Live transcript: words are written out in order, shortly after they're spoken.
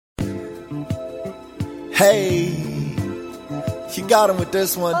Hey, you got him with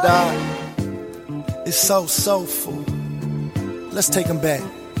this one, Doc. It's so soulful. Let's take him back.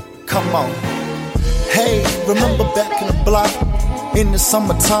 Come on. Hey, remember back in the block, in the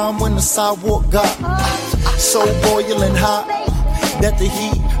summertime when the sidewalk got so boiling hot that the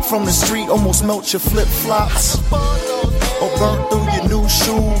heat from the street almost melts your flip-flops, or burn through your new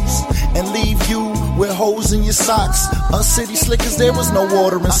shoes and leave you with holes in your socks. Us city slickers, there was no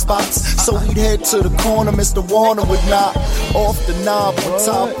watering spots, so we'd head to the corner. Mr. Warner would knock off the knob on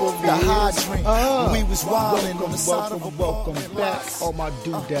top of the hydrant. We was wildin' on the side of a Welcome back, all my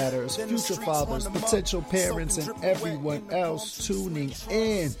doodadders, future fathers, potential parents, and everyone else tuning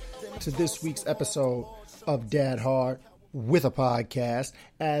in to this week's episode of Dad Hard with a Podcast.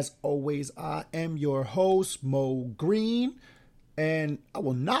 As always, I am your host, Mo Green, and I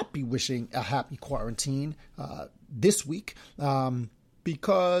will not be wishing a happy quarantine this week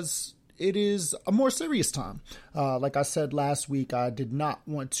because it is a more serious time. Like I said last week, I did not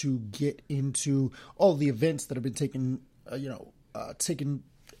want to get into all the events that have been taken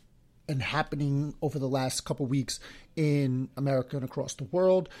and happening over the last couple weeks in America and across the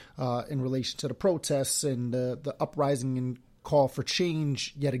world in relation to the protests and the uprising and call for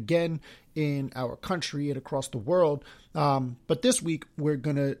change yet again in our country and across the world. But this week, we're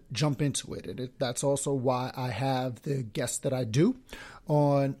going to jump into it. And that's also why I have the guest that I do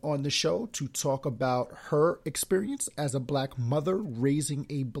on the show to talk about her experience as a Black mother raising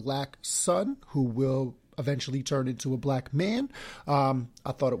a Black son who will eventually turn into a Black man.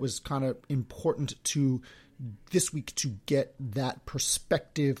 I thought it was kind of important to this week to get that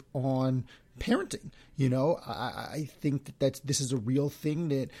perspective on parenting. You know, I think that this is a real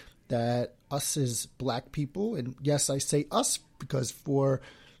thing that us as Black people, and yes, I say us because for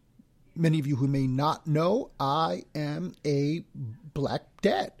many of you who may not know, I am a Black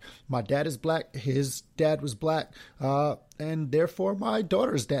dad. My dad is Black. His dad was Black. And therefore my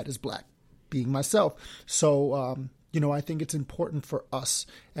daughter's dad is Black, being myself. So, I think it's important for us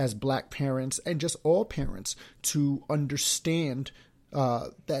as Black parents and just all parents to understand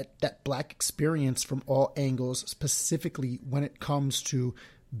that Black experience from all angles, specifically when it comes to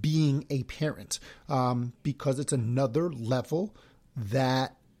being a parent, because it's another level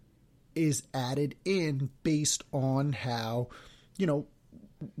that is added in based on how,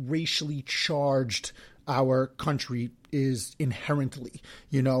 racially charged our country is inherently,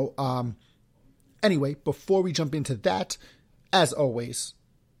 Anyway, before we jump into that, as always,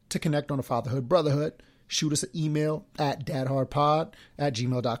 to connect on a fatherhood brotherhood, shoot us an email at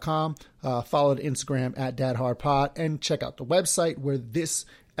dadhardpod@gmail.com. Follow the Instagram at dadhardpod and check out the website where this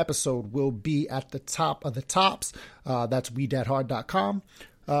episode will be at the top of the tops. That's wedadhard.com.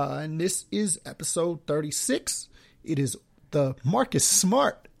 And this is episode 36. It is the Marcus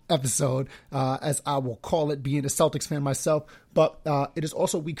Smart episode, as I will call it, being a Celtics fan myself. But it is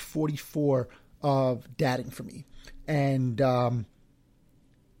also week 44 of dadding for me. And I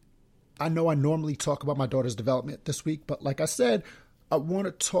know I normally talk about my daughter's development this week, but like I said, I want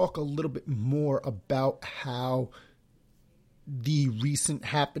to talk a little bit more about how the recent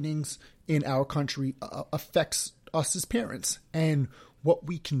happenings in our country affects us as parents and what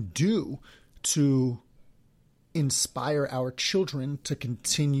we can do to inspire our children to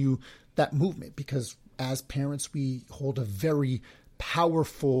continue that movement. Because as parents, we hold a very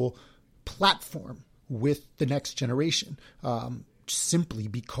powerful platform with the next generation, simply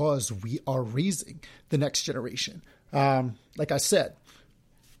because we are raising the next generation. Like I said,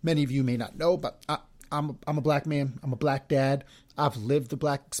 many of you may not know, but I'm a Black man. I'm a Black dad. I've lived the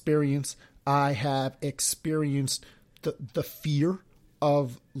Black experience. I have experienced the fear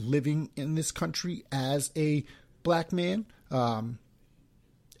of living in this country as a Black man,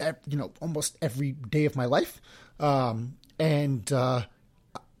 almost every day of my life.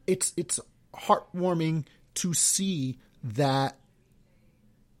 It's heartwarming to see that.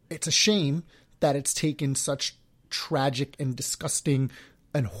 It's a shame that it's taken such tragic and disgusting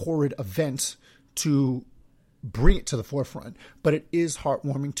and horrid events to bring it to the forefront. But it is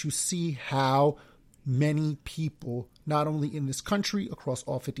heartwarming to see how many people, not only in this country, across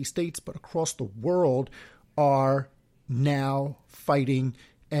all 50 states, but across the world, are now fighting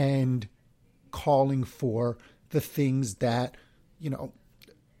and calling for the things that,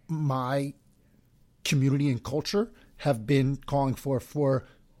 my community and culture have been calling for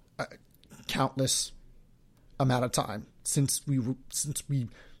countless amount of time since we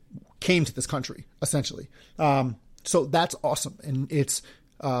came to this country, essentially. So that's awesome. And it's,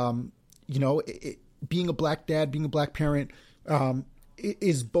 being a Black dad, being a Black parent,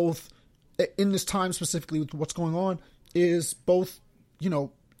 is both, in this time specifically with what's going on, is both,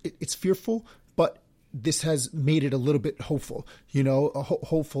 it's fearful, but this has made it a little bit hopeful,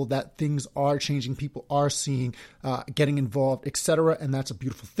 hopeful that things are changing, people are seeing, getting involved, etc. And that's a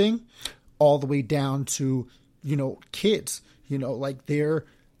beautiful thing, all the way down to, kids, like there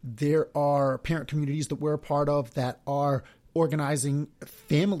are parent communities that we're a part of that are organizing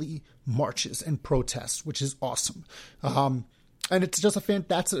family marches and protests, which is awesome. And it's just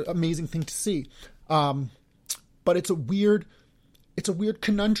that's an amazing thing to see. But it's a weird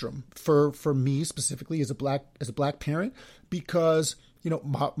conundrum for me specifically as a black parent, because,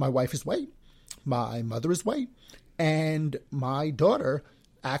 my wife is white, my mother is white, and my daughter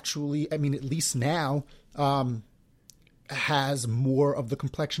actually, at least now, has more of the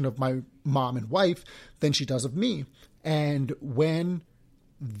complexion of my mom and wife than she does of me. And when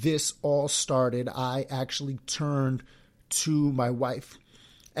this all started, I actually turned to my wife.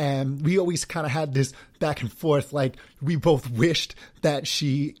 And we always kind of had this back and forth, like we both wished that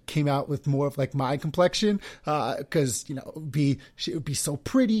she came out with more of like my complexion, because she would be so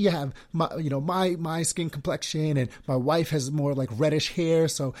pretty, have my skin complexion, and my wife has more like reddish hair.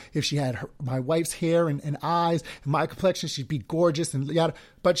 So if she had my wife's hair and eyes and my complexion, she'd be gorgeous and yada.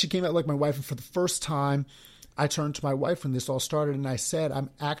 But she came out like my wife, and for the first time, I turned to my wife when this all started, and I said, I'm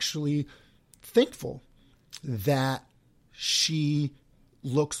actually thankful that she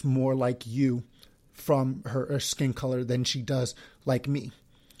looks more like you from her skin color than she does like me.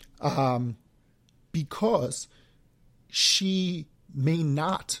 Because she may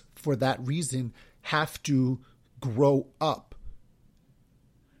not, for that reason, have to grow up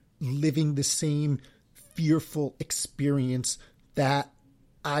living the same fearful experience that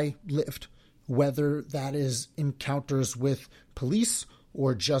I lived, whether that is encounters with police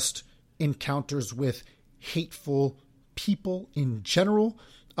or just encounters with hateful people in general.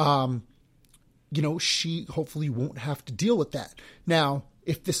 She hopefully won't have to deal with that. Now,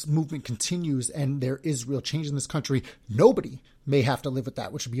 if this movement continues and there is real change in this country, nobody may have to live with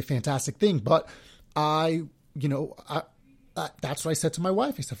that, which would be a fantastic thing. But that's what I said to my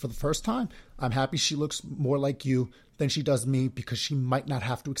wife. I said, for the first time, I'm happy she looks more like you than she does me, because she might not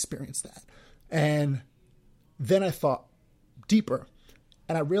have to experience that. And then I thought deeper,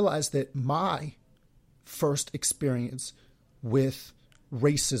 and I realized that my first experience with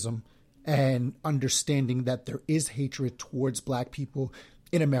racism and understanding that there is hatred towards black people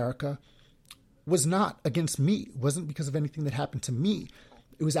in America was not against me. It wasn't because of anything that happened to me.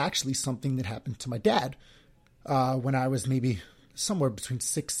 It was actually something that happened to my dad when I was maybe somewhere between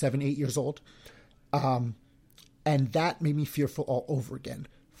 6, 7, 8 years old. And that made me fearful all over again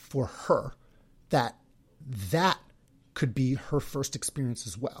for her, that could be her first experience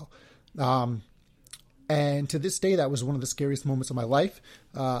as well. And to this day, that was one of the scariest moments of my life.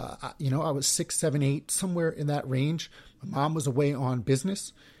 I was 6, 7, 8, somewhere in that range. My mom was away on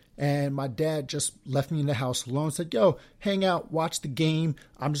business, and my dad just left me in the house alone, said, yo, hang out, watch the game.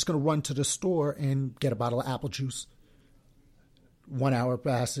 I'm just going to run to the store and get a bottle of apple juice. 1 hour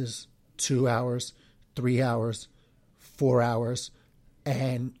passes, 2 hours, 3 hours, 4 hours,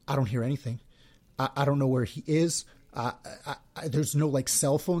 and I don't hear anything. I don't know where he is. There's no like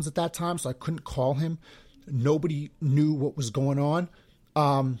cell phones at that time, so I couldn't call him. Nobody knew what was going on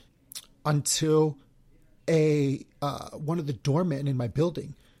until one of the doormen in my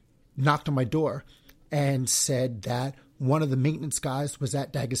building knocked on my door and said that one of the maintenance guys was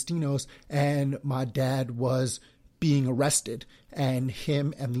at D'Agostino's and my dad was being arrested, and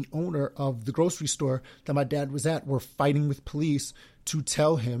him and the owner of the grocery store that my dad was at were fighting with police to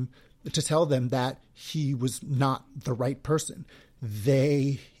tell them that he was not the right person.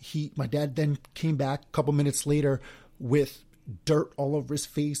 My dad then came back a couple minutes later with dirt all over his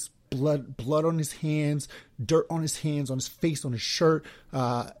face, blood on his hands, dirt on his hands, on his face, on his shirt.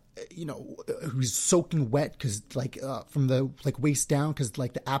 He was soaking wet because from the waist down, because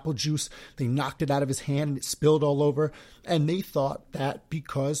the apple juice, they knocked it out of his hand and it spilled all over. And they thought that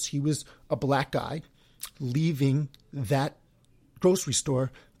because he was a black guy leaving that grocery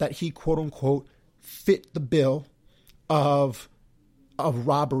store, that he quote unquote fit the bill of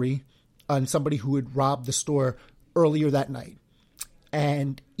robbery on somebody who had robbed the store earlier that night.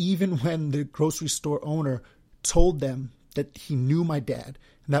 And even when the grocery store owner told them that he knew my dad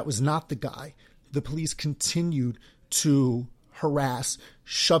and that was not the guy, the police continued to harass,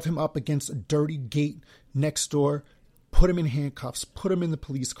 shove him up against a dirty gate next door, put him in handcuffs, put him in the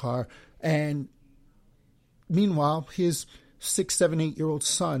police car. And meanwhile, his 6, 7, 8-year-old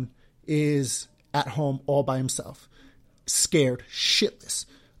son is at home all by himself, scared shitless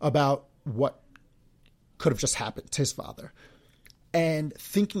about what could have just happened to his father. And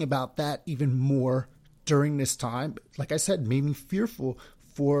thinking about that even more during this time, like I said, made me fearful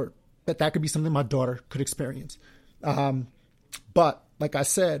for that could be something my daughter could experience. But like I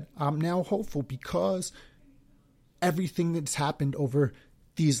said, I'm now hopeful because everything that's happened over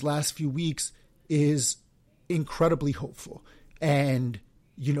these last few weeks is incredibly hopeful. And,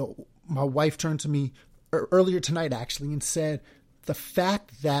 my wife turned to me earlier tonight, actually, and said the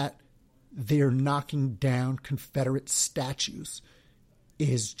fact that they're knocking down Confederate statues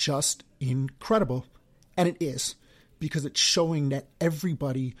is just incredible. And it is, because it's showing that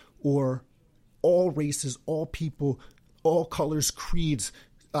everybody, or all races, all people, all colors, creeds,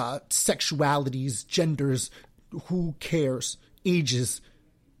 sexualities, genders, who cares, ages,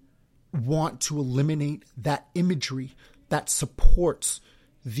 want to eliminate that imagery that supports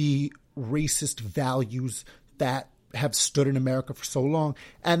the racist values that have stood in America for so long.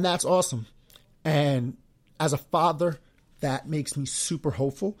 And that's awesome. And as a father, that makes me super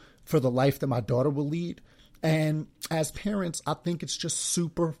hopeful for the life that my daughter will lead. And as parents, I think it's just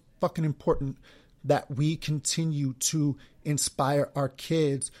super fucking important that we continue to inspire our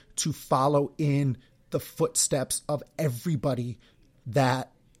kids to follow in the footsteps of everybody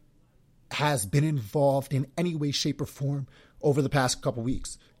that has been involved in any way, shape, or form over the past couple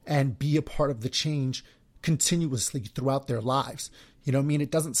weeks, and be a part of the change continuously throughout their lives. You know what I mean?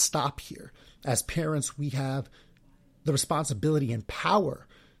 It doesn't stop here. As parents, we have the responsibility and power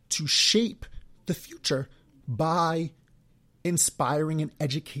to shape the future by inspiring and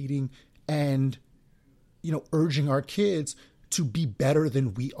educating and, urging our kids to be better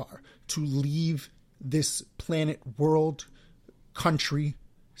than we are, to leave this planet, world, country,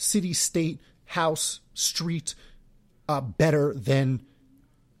 city, state, house, street, better than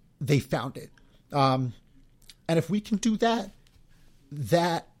they found it. And if we can do that,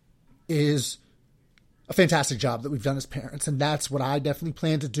 that is a fantastic job that we've done as parents. And that's what I definitely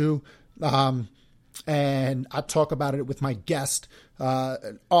plan to do. And I talk about it with my guest,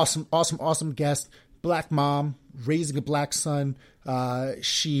 an awesome guest, Black mom, raising a Black son.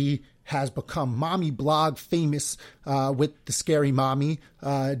 She has become mommy blog famous with the Scary Mommy,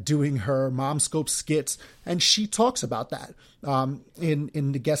 doing her Momscope skits. And she talks about that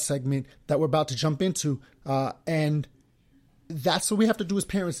in the guest segment that we're about to jump into. And that's what we have to do as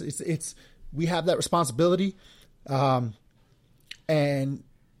parents. We have that responsibility. And,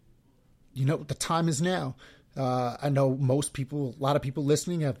 the time is now. I know a lot of people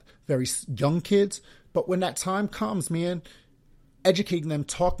listening have very young kids, but when that time comes, man, educating them,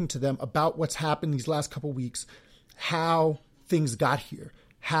 talking to them about what's happened these last couple of weeks, how things got here,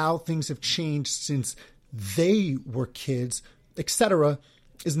 how things have changed since they were kids, etc.,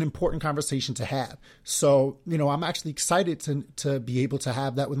 is an important conversation to have. So, I'm actually excited to be able to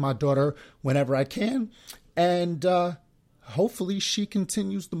have that with my daughter whenever I can. And hopefully she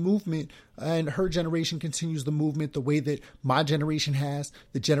continues the movement, and her generation continues the movement the way that my generation has,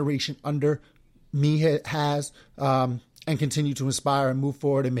 the generation under me has, and continue to inspire and move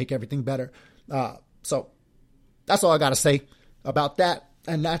forward and make everything better. So that's all I got to say about that.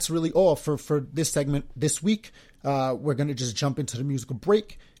 And that's really all for this segment this week. We're going to just jump into the musical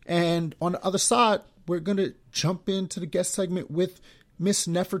break. And on the other side, we're going to jump into the guest segment with Miss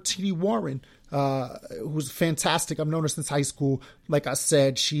Nefertiti Warren, who's fantastic. I've known her since high school. Like I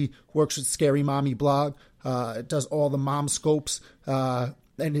said, she works with Scary Mommy blog, does all the Momscopes,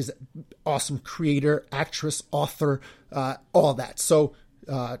 and is an awesome creator, actress, author, all that. So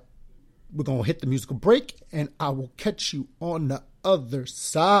we're going to hit the musical break, and I will catch you on the other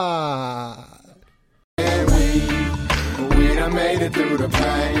side. And we done made it through the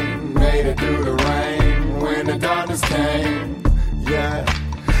pain, made it through the rain, when the darkness came, yeah.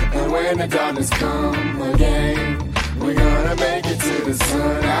 And when the darkness come again, we're gonna make it to the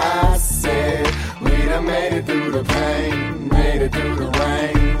sun. I said, we done made it through the pain, made it through the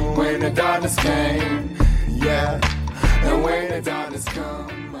rain, when the darkness came, yeah. And when the darkness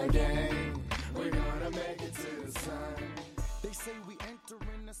come again, we're gonna make it to the sun. They say we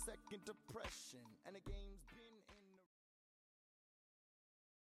entering a second depression, and the game's been in the...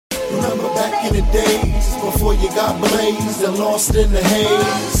 Remember back in the days, before you got blazed and lost in the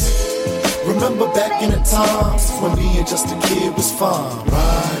haze. Remember back in the times when being just a kid was fun,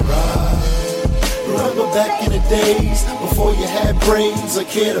 right. Remember back in the days before you had brains or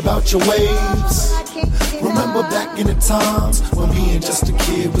cared about your waves. Remember back in the times when being just a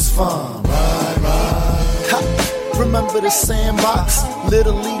kid was fun, right. Ha. Remember the sandbox,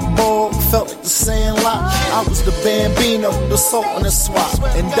 Little League ball, felt like the Sandlot. I was the Bambino, the Salt and the Swap.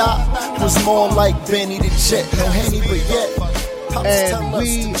 And Doc was more like Benny the Jet, no Henny but yet And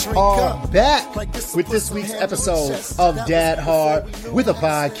we are back with this week's episode of Dad Hard with a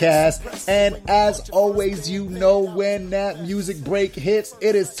podcast. And as always, you know when that music break hits,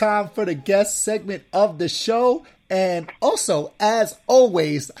 it is time for the guest segment of the show. And also, as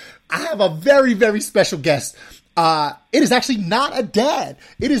always, I have a very, very special guest. It is actually not a dad.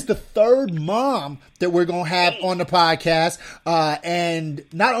 It is the third mom that we're going to have on the podcast. And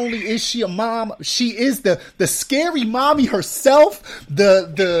not only is she a mom, she is the scary mommy herself,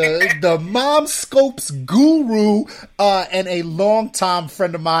 the mom scopes guru, and a longtime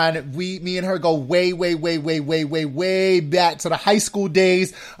friend of mine. Me and her go way back to the high school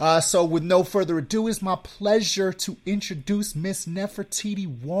days. So with no further ado, it's my pleasure to introduce Miss Nefertiti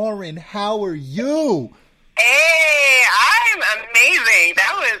Warren. How are you? Hey, I'm amazing.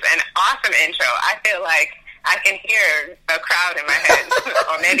 That was an awesome intro. I feel like I can hear a crowd in my head.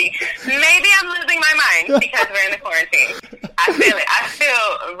 Or maybe I'm losing my mind because we're in the quarantine. I feel it. I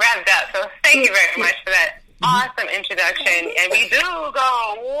feel revved up. So thank you very much for that awesome introduction. And we do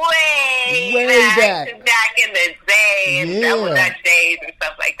go way back in the day and double Dutch days and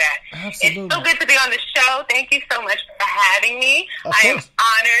stuff like that. Absolutely. It's so good to be on the show. Thank you so much for having me. I am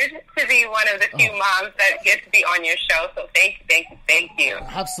honored to be one of the few moms that get to be on your show. So thank you.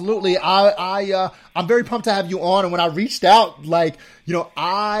 Absolutely. I'm very pumped to have you on. And when I reached out,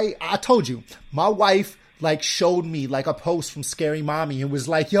 I told you, my wife showed me a post from Scary Mommy and was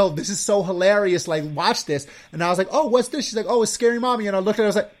like, yo, this is so hilarious. Watch this. And I was like, oh, what's this? She's like, oh, it's Scary Mommy. And I looked at her, I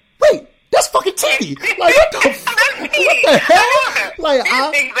was like, wait, that's fucking Titi. What the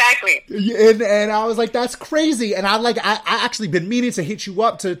hell? Exactly. And I was like, that's crazy. And I actually been meaning to hit you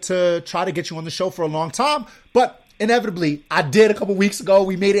up to try to get you on the show for a long time. But inevitably, I did a couple weeks ago.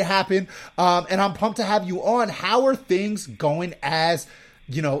 We made it happen. And I'm pumped to have you on. How are things going as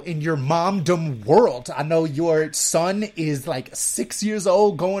in your momdom world? I know your son is 6 years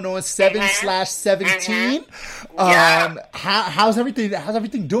old, going on 7/17. Yeah. How's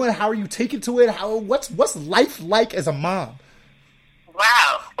everything doing? How are you taking to it? What's life like as a mom?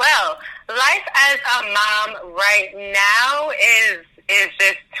 Wow. Well, life as a mom right now is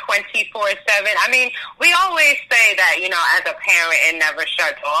just 24/7. I mean, we always say that, as a parent, it never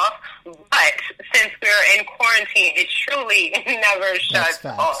shuts off. But since we're in quarantine, it truly never shuts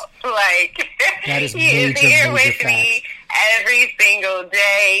off. That is he is here with me every single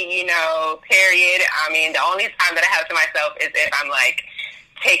day, period. I mean, the only time that I have to myself is if I'm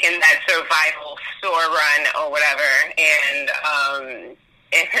taking that survival store run or whatever, and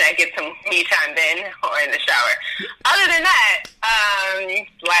I get some me time then or in the shower. Other than that,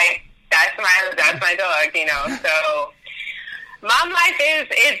 that's my dog, So mom life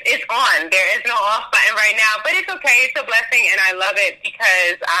is on. There is no off button right now, but it's okay. It's a blessing, and I love it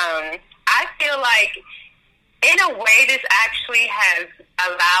because I feel like in a way this actually has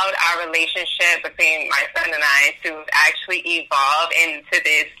allowed our relationship between my son and I to actually evolve into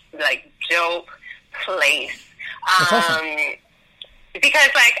this dope place. Awesome. Because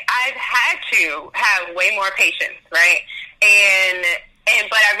I've had to have way more patience, right?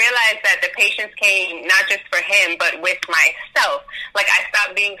 But I realized that the patience came not just for him, but with myself. I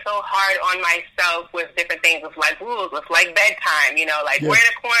stopped being so hard on myself with different things, with rules, with bedtime. We're in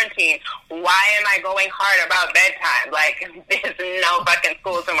a quarantine. Why am I going hard about bedtime? There's no fucking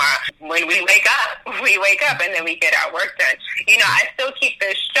school tomorrow. When we wake up, and then we get our work done. I still keep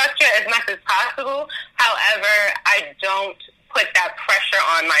the structure as much as possible. However, I don't put that pressure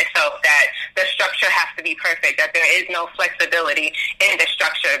on myself that the structure has to be perfect, that there is no flexibility in the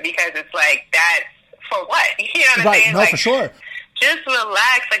structure, because it's that's for what? You know what I'm saying? No, for sure. Just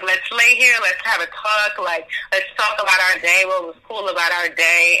relax. Let's lay here. Let's have a talk. Let's talk about our day, what was cool about our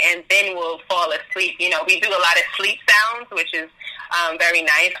day, and then we'll fall asleep. We do a lot of sleep sounds, which is very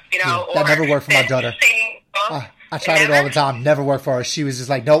nice, That never worked for my daughter. I tried it all the time. Never worked for her. She was just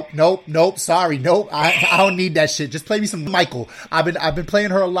like, nope, sorry, nope. I don't need that shit. Just play me some Michael. I've been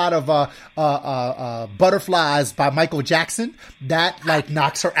playing her a lot of Butterflies by Michael Jackson. That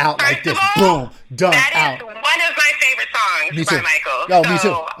knocks her out like this. Boom, done, that out. That is one of my favorite songs by Michael. Yo, me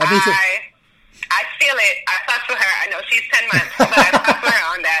too. Me too. I feel it. I fuss with her. I know she's 10 months, but I fuss with her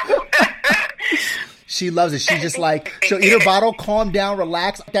on that. She loves it. She's just she'll eat her bottle, calm down,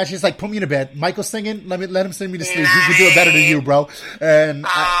 relax. She's put me in a bed. Michael's singing. Let him sing me to sleep. Nice. He can do it better than you, bro. And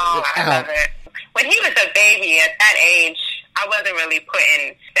I love it. When he was a baby at that age, I wasn't really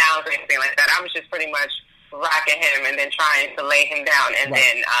putting sounds or anything like that. I was just pretty much rocking him and then trying to lay him down and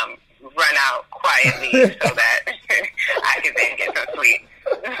then run out quietly so that I could then get some sleep.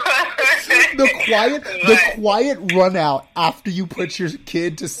 the quiet run out after you put your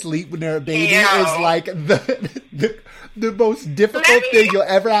kid to sleep when they're a baby is like the most difficult thing you'll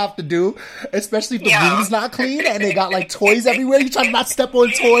ever have to do, especially if the room's not clean and they got like toys everywhere. You try to not step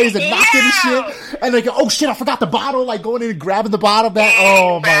on toys and knock into shit, and they go, "Oh shit, I forgot the bottle!" Like going in and grabbing the bottle back.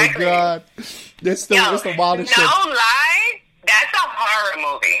 Oh my god, it's the wildest shit. No lie, that's a horror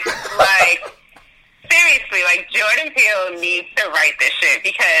movie. Like. Seriously, like Jordan Peele needs to write this shit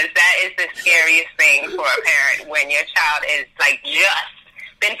because that is the scariest thing for a parent when your child is like just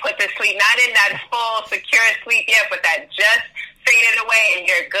been put to sleep, not in that full secure sleep yet, but that just faded away and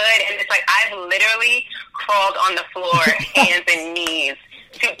you're good. And it's like I've literally crawled on the floor, hands and knees,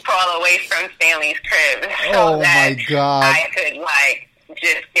 to crawl away from Stanley's crib so that I could like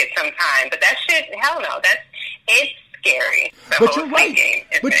just get some time. But that shit, hell no, it's scary. But you're right.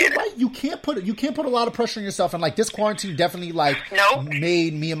 You can't put a lot of pressure on yourself, and like this quarantine definitely like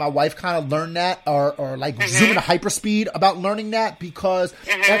made me and my wife kind of learn that, or like zoom into hyperspeed about learning that, because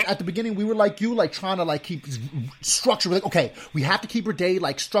at the beginning we were like you, like trying to like keep structure. We're like, okay, we have to keep her day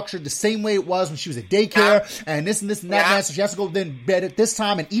like structured the same way it was when she was at daycare, and this and this and that. So she has to go then bed at this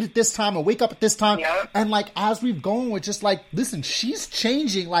time and eat at this time and wake up at this time. And like as we've gone, we're just like, listen, she's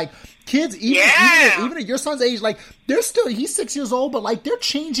changing. Like kids, even at your son's age, like he's 6 years old, but like they're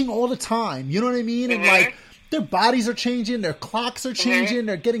changing all the time. You know what I mean? And like their bodies are changing, their clocks are changing,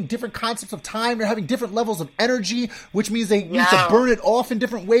 they're getting different concepts of time, they're having different levels of energy, which means they need to burn it off in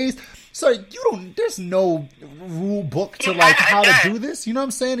different ways. So there's no rule book to like how to do this. You know what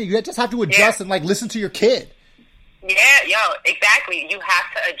I'm saying? You just have to adjust and like listen to your kid. Yeah, exactly. You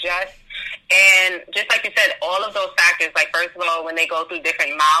have to adjust. And just like you said, all of those factors, like first of all, when they go through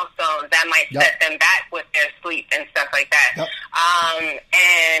different milestones, that might set them back with their sleep and stuff like that. And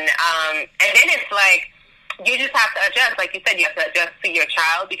then it's like, you just have to adjust. Like you said, you have to adjust to your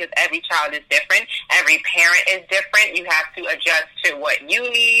child because every child is different. Every parent is different. You have to adjust to what you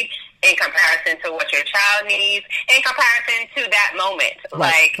need in comparison to what your child needs, in comparison to that moment.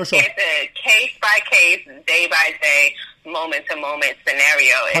 Right, like, it's a case-by-case, day-by-day, moment-to-moment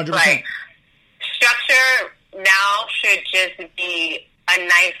scenario. It's 100%. Like, structure now should just be a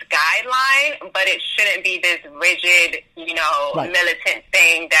nice guideline, but it shouldn't be this rigid, militant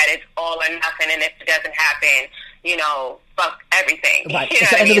thing that it's all or nothing, and if it doesn't happen, fuck everything. Right.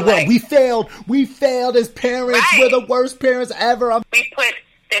 It's the end of the world. We failed as parents. We're the worst parents ever. We put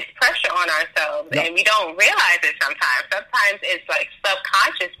this pressure on ourselves, and we don't realize it sometimes. Sometimes it's like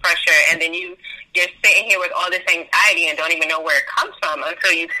subconscious pressure, and then you're sitting here with all this anxiety and don't even know where it comes from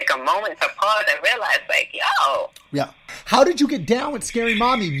until you take a moment to pause and realize, like, yo. Yeah. How did you get down with Scary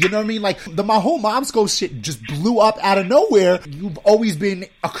Mommy? You know what I mean? Like, my whole Momsco shit just blew up out of nowhere. You've always been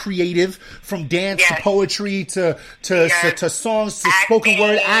a creative, from dance to poetry to songs to spoken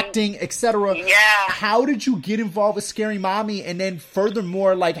word, acting, etc. Yeah. How did you get involved with Scary Mommy? And then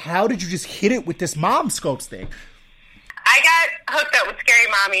furthermore, like, how did you just hit it with this Momscopes thing? I got hooked up with Scary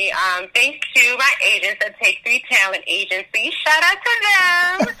Mommy thanks to my agents at Take 3 Talent Agency. Shout out to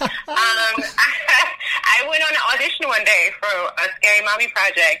them. I went on an audition one day for a Scary Mommy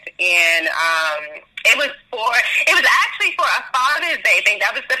project, and it was actually for a Father's Day thing.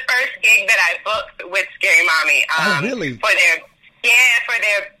 That was the first gig that I booked with Scary Mommy. Oh, really? For their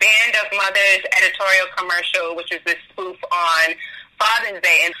Band of Mothers editorial commercial, which was this spoof on Father's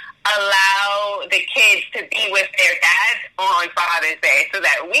Day, and allow the kids to be with their dads on Father's Day so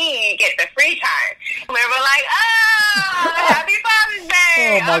that we get the free time. We were like, happy Father's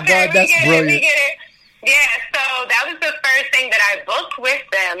Day. Oh, my God, that's brilliant. We get it. Yeah, so that was the first thing that I booked with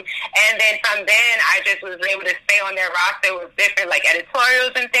them. And then from then, I just was able to stay on their roster with different, like,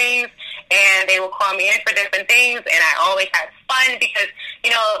 editorials and things. And they would call me in for different things. And I always had fun because,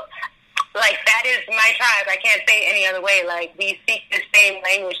 like, that is my tribe. I can't say it any other way. Like, we speak the same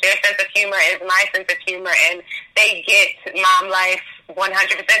language. Their sense of humor is my sense of humor, and they get mom life 100%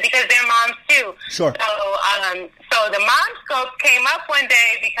 because they're moms too. Sure. So the Momscopes came up one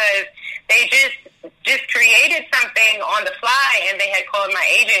day because they just created something on the fly, and they had called my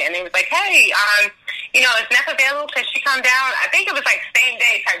agent, and they was like, hey, is Neff available? Can she come down? I think it was like same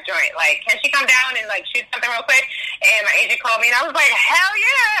day type joint. Like, can she come down and like shoot something real quick? And my agent called me, and I was like, hell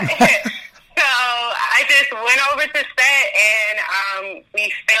yeah. So I just went over to set, and we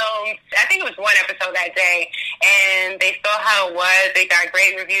filmed, I think it was one episode that day, and they saw how it was. They got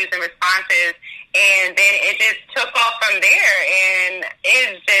great reviews and responses, and then it just took off from there, and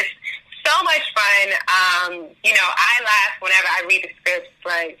it's just so much fun. I laugh whenever I read the scripts.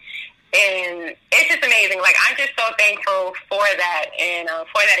 Like, And it's just amazing. Like, I'm just so thankful for that and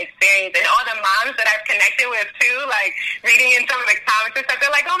for that experience. And all the moms that I've connected with, too, like, reading in some of the comments and stuff,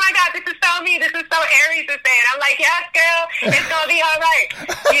 they're like, oh, my God, this is so me. This is so Aries to say. And I'm like, yes, girl, it's going to be all right.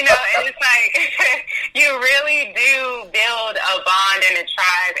 You know, and it's like, you really do build a bond and a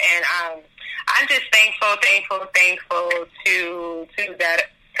tribe. And I'm just thankful to that,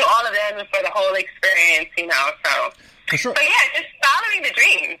 to all of them and for the whole experience, you know, so. For sure. So yeah, just following the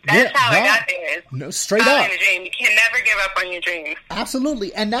dream. That's how I got there. No, straight following up. The dream. You can never give up on your dreams.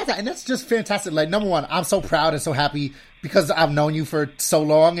 Absolutely, and that's just fantastic. Like, number one, I'm so proud and so happy because I've known you for so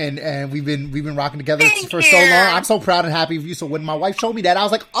long, and we've been rocking together for so long. I'm so proud and happy of you. So when my wife showed me that, I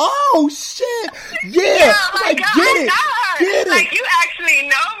was like, oh shit, yeah, like, get it. Like, you actually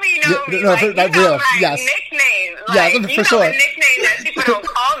know me. Like, real, my yes. nickname. Like, you for know sure. the nickname that people don't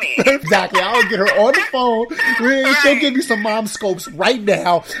call me. Exactly. I'll get her on the phone. She'll give you some mom scopes right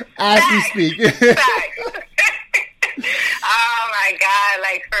now as we speak. Oh my God,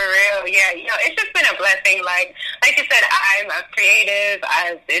 like, for real. Yeah, you know, it's just been a blessing. Like you said, I'm a creative.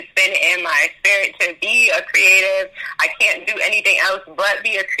 It's been in my spirit to be a creative. I can't do anything else but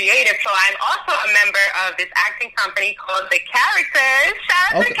be a creative. So I'm also a member of this acting company called The Characters.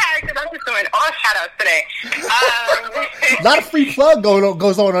 Shout out to The Characters. I'm just doing all shout outs today. A lot of free plug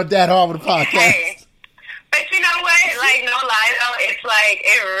goes on that Harvard podcast. Hey, but you know what? Like, no lie though, it's like,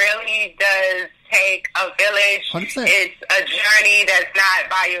 it really does take a village. 100%. It's a journey that's not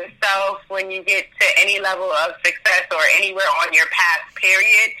by yourself when you get to any level of success or anywhere on your path,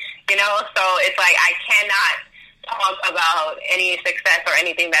 period. You know, so it's like, I cannot talk about any success or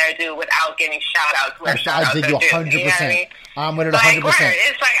anything that I do without giving shout outs where shout outs are due. 100%. You know what I mean? I'm with it 100%. Like,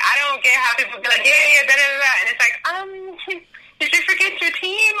 it's like, I don't get how people be like, yeah, da da da, and it's like, did you forget your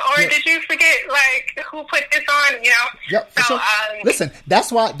team, or did you forget, like, who put this on, you know? Yep. So, listen,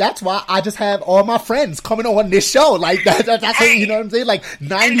 that's why I just have all my friends coming on this show. Like, that's hey, you know what I'm saying? Like,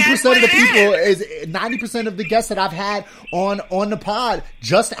 90% of the people is 90% of the guests that I've had on the pod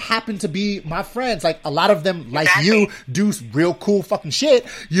just happen to be my friends. Like, a lot of them, like you, do real cool fucking shit,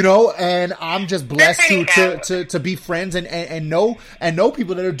 you know, and I'm just blessed to be friends and know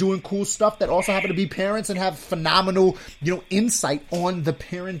people that are doing cool stuff that also happen to be parents and have phenomenal, you know, insight on the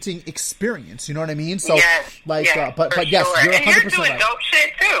parenting experience. You know what I mean? So, but yes, sure. you're 100% and you're doing right. dope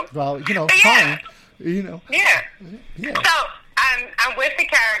shit too. Well, you know, fine. You know. Yeah. So I'm with The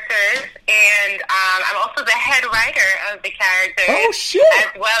Characters, and I'm also the head writer of The Characters. Oh shit!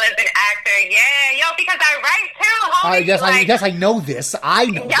 As well as an actor. Yeah, because I write too. Homie. I guess I know this. I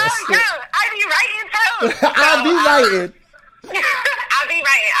know this. I be writing too. I be writing. I'll be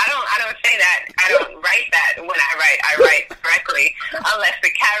writing. I don't say that. I don't write that when I write. I write correctly, unless the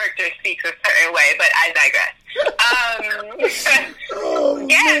character speaks a certain way. But I digress.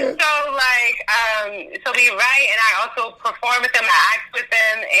 So we write, and I also perform with them. I act with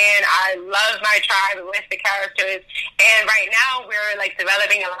them, and I love my tribe with The Characters. And right now, we're like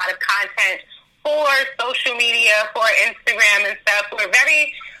developing a lot of content for social media, for Instagram and stuff. We're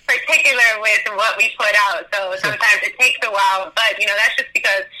very particular with what we put out, so sometimes it takes a while, but you know, that's just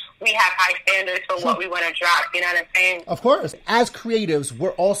because we have high standards for what we want to drop. You know what I'm saying? Of course. As creatives,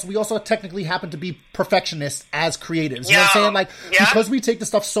 we also technically happen to be perfectionists as creatives. You know what I'm saying? Like, because we take the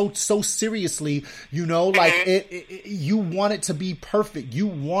stuff so seriously, you know, like you want it to be perfect. You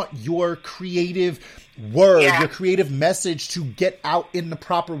want your creative word, your creative message to get out in the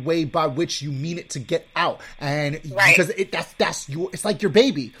proper way by which you mean it to get out. And because that's it's like your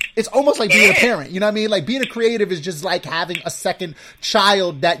baby. It's almost like being a parent. You know what I mean? Like, being a creative is just like having a second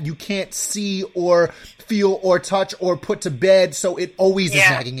child that you can't see or feel or touch or put to bed, so it always is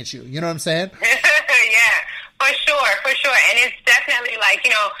nagging at you. You know what I'm saying? For sure. And it's definitely like, you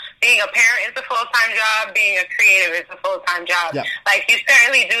know, being a parent is a full-time job, being a creative is a full-time job. Yeah. Like, you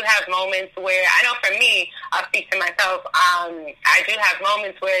certainly do have moments where, I know for me, I'll speak to myself, I do have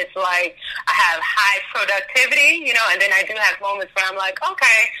moments where it's like, I have high productivity, you know, and then I do have moments where I'm like,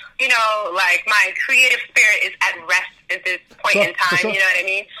 okay, you know, like, my creative spirit is at rest at this point in time, you know what I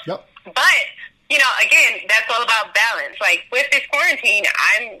mean? Yep. But, you know, again, that's all about balance. Like, with this quarantine,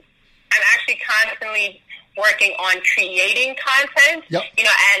 I'm actually constantly working on creating content, you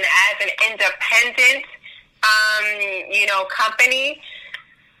know, and as an independent, you know, company,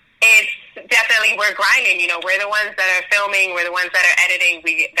 it's definitely, we're grinding, you know, we're the ones that are filming, we're the ones that are editing,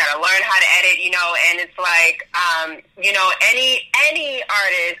 we gotta learn how to edit, you know, and it's like, you know, any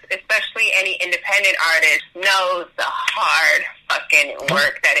artist, especially any independent artist, knows the hard fucking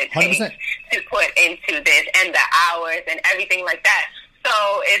work that it takes 100%. To put into this, and the hours and everything like that. So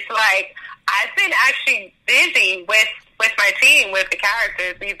it's like, I've been actually busy with my team, with The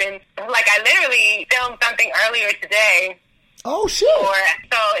Characters. We've been I literally filmed something earlier today. Oh shit!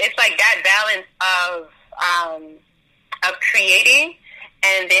 So it's like that balance of creating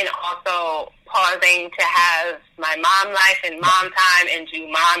and then also pausing to have my mom life and mom time and do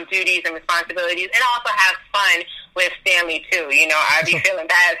mom duties and responsibilities, and also have fun with family too. You know, I be feeling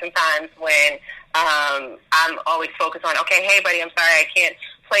bad sometimes when I'm always focused on, okay, hey buddy, I'm sorry I can't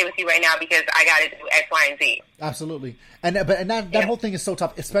play with you right now because I got to do X, Y, and Z. Absolutely. And that whole thing is so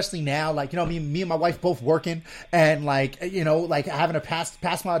tough, especially now, like, you know, me and my wife both working, and like, you know, like having to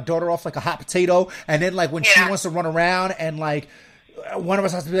pass my daughter off like a hot potato, and then like when she wants to run around, and like one of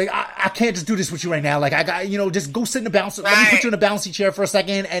us has to be like, I can't just do this with you right now. Like, I got, you know, just go sit in the bouncy. Let me put you in a bouncy chair for a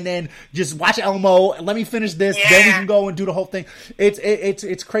second, and then just watch Elmo. Let me finish this. Then we can go and do the whole thing.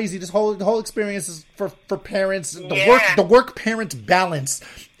 It's crazy. The whole experience is for parents. The work parent balance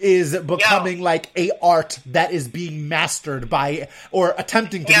is becoming like a art that is being mastered by, or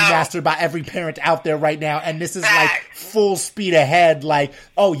attempting to be mastered by, every parent out there right now. And this is like full speed ahead. Like,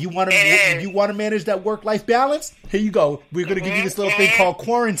 oh, you want to manage that work-life balance? Here you go. We're going to give you this little thing called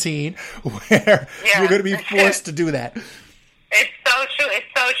quarantine, where you're going to be forced to do that. It's so true. It's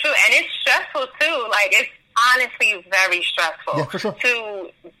so true. And it's stressful too. Like, it's honestly very stressful. Yeah, for sure. To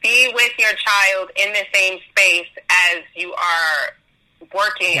be with your child in the same space as you are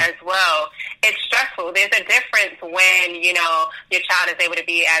working as well. It's stressful. There's a difference when, you know, your child is able to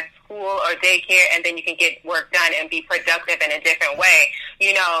be at school or daycare, and then you can get work done and be productive in a different way.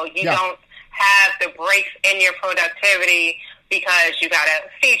 You know, you don't have the breaks in your productivity because you got to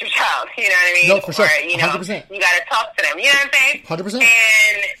feed your child, you know what I mean? No, for sure. Or, you know, 100%. you got to talk to them, you know what I'm saying? 100%.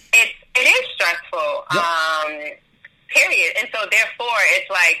 And it is stressful, period. And so therefore, it's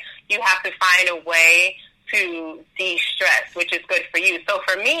like you have to find a way to de-stress, which is good for you. So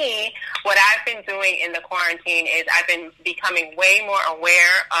for me, what I've been doing in the quarantine is I've been becoming way more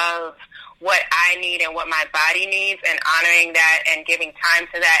aware of what I need and what my body needs, and honoring that and giving time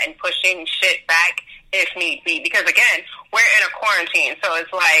to that and pushing shit back if need be. Because again, we're in a quarantine, so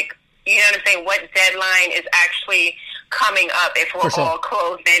it's like, you know what I'm saying, what deadline is actually coming up if we're all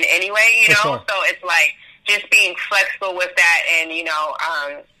closed in anyway, you know? So it's like just being flexible with that, and, you know,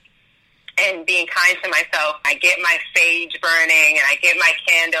 and being kind to myself. I get my sage burning, and I get my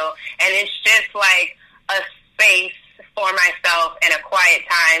candle, and it's just like a space for myself and a quiet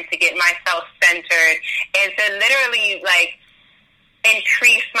time to get myself centered and to literally like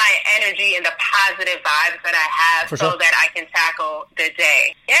increase my energy and the positive vibes that I have so that I can tackle the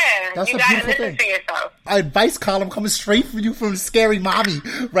day. Yeah, that's you gotta listen to yourself. Advice column coming straight from you from Scary Mommy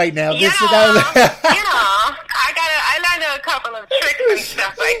right now. You know, I learned a couple of tricks and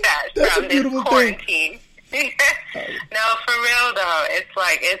stuff like that from this quarantine. No, for real though. It's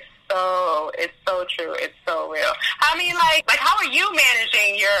like, it's so true. It's so real. I mean, like how are you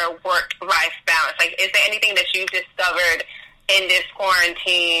managing your work-life balance? Like, is there anything that you've discovered in this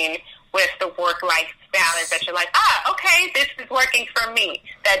quarantine with the work-life balance that you're like, okay, this is working for me,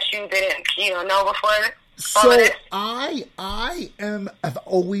 that you didn't, know before? So I've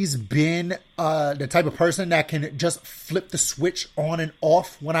always been the type of person that can just flip the switch on and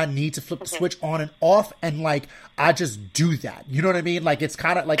off when I need to flip the switch on and off, and like I just do that. You know what I mean? Like it's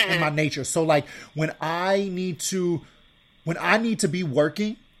kind of like in my nature. So like when I need to be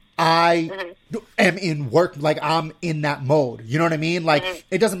working, I am in work, like I'm in that mode. You know what I mean? Like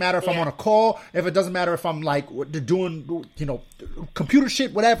it doesn't matter if I'm on a call, if it doesn't matter if I'm like doing, computer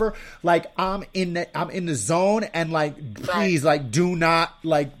shit, whatever. Like I'm in the zone, and like please, like do not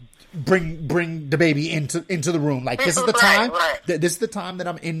like bring the baby into the room. Like this is the time. This is the time that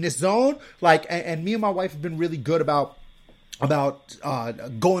I'm in this zone. Like and me and my wife have been really good about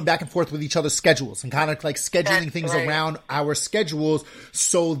going back and forth with each other's schedules and kind of like scheduling things around our schedules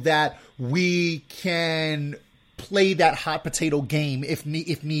so that we can play that hot potato game if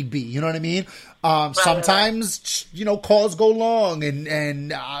need be. You know what I mean? Sometimes, calls go long and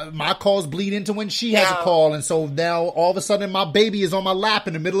my calls bleed into when she has a call. And so now all of a sudden my baby is on my lap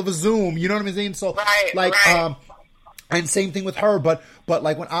in the middle of a Zoom. You know what I'm saying? So and same thing with her, but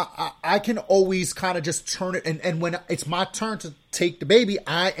like when I can always kind of just turn it, and when it's my turn to take the baby,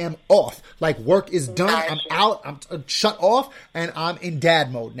 I am off. Like work is done, I'm out, I'm shut off, and I'm in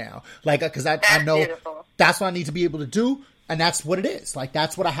dad mode now. Like because I know that's what I need to be able to do, and that's what it is. Like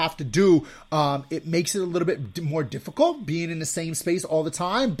that's what I have to do. It makes it a little bit more difficult being in the same space all the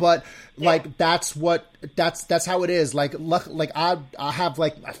time, but like that's how it is. Like I have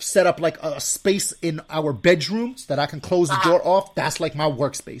like I've set up like a space in our bedrooms that I can close the door off. That's like my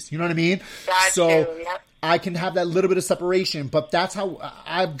workspace. You know what I mean? I can have that little bit of separation, but that's how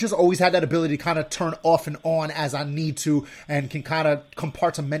I've just always had that ability to kind of turn off and on as I need to, and can kind of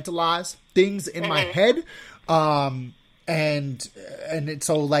compartmentalize things in my head. And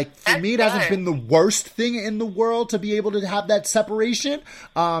so, like, for me, it hasn't been the worst thing in the world to be able to have that separation.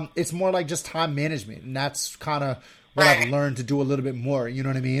 It's more like just time management, and that's kind of what I've learned to do a little bit more. You know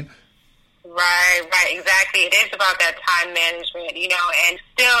what I mean? Right, exactly. It is about that time management, and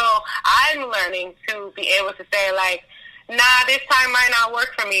still I'm learning to be able to say, like, nah, this time might not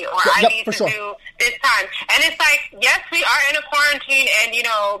work for me, or I need to do this time. And it's like, yes, we are in a quarantine, and,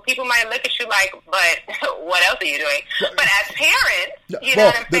 people might look at you like, but what else are you doing? But as parents, you know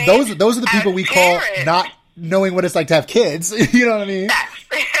what I'm saying? Those are the people we call not knowing what it's like to have kids. You know what I mean? Facts.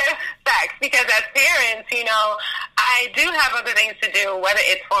 Because as parents, I do have other things to do, whether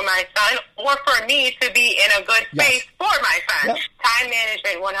it's for my son or for me to be in a good space for my son. Yep. Time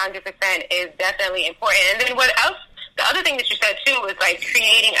management 100% is definitely important. And then what else? The other thing that you said, too, was, like,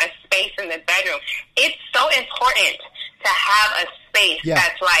 creating a space in the bedroom. It's so important to have a space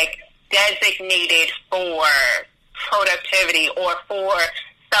that's, like, designated for productivity or for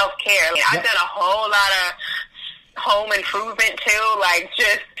self-care. I mean, I've done a whole lot of home improvement, too. Like,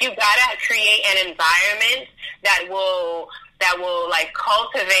 just, you gotta create an environment that will, like,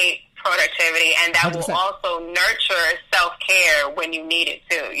 cultivate productivity, and that 100%. will also nurture self-care when you need it,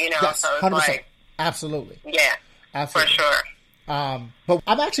 too, Yes, so it's 100%. like... Absolutely. Yeah. Absolutely. For sure. But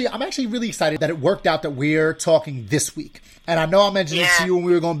I'm actually really excited that it worked out that we're talking this week. And I know I mentioned it to you when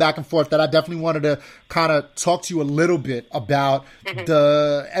we were going back and forth, that I definitely wanted to kind of talk to you a little bit about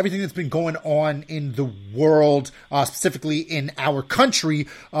everything that's been going on in the world, specifically in our country,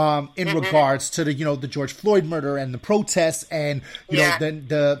 in regards to the George Floyd murder and the protests, and then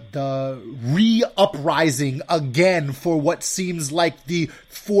the re-uprising again for what seems like the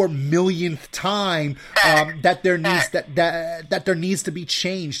 4 millionth time, that there needs to be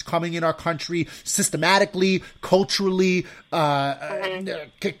change coming in our country systematically, culturally,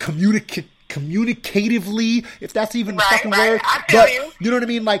 communicatively, if that's even a fucking word. But you know what I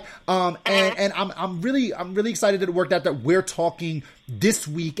mean? Like, and I'm really excited that it worked out that we're talking this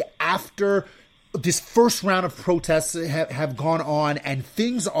week after this first round of protests have gone on, and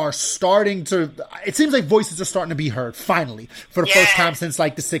things are starting to, it seems like voices are starting to be heard, finally, for the first time since,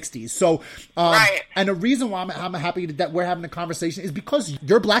 like, the 60s. So, and the reason why I'm happy that we're having a conversation is because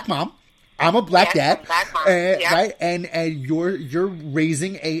you're a black mom. I'm a black dad, right? And you're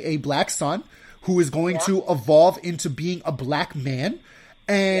raising a black son who is going to evolve into being a black man.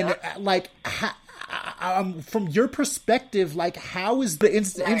 And, like, from your perspective, like, how is the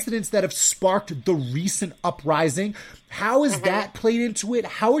incidents that have sparked the recent uprising, how is that played into it?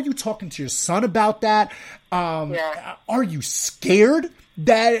 How are you talking to your son about that? Are you scared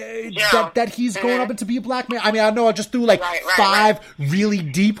that he's growing up into be a black man? I mean, I know I just threw like five really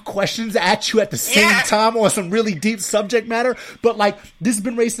deep questions at you at the same time on some really deep subject matter, but, like, this has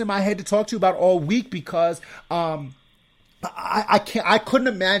been racing in my head to talk to you about all week because I couldn't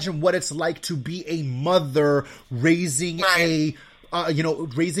imagine what it's like to be a mother raising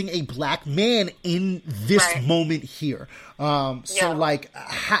raising a black man in this moment here. So, like,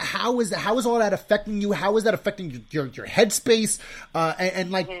 how is all that affecting you? How is that affecting your headspace?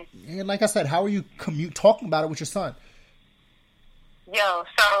 And like I said, how are you talking about it with your son?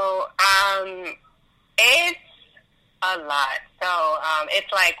 So it's a lot. So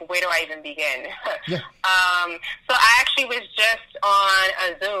it's like, where do I even begin? So I actually was just on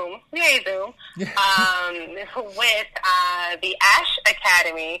a Zoom, with the ASH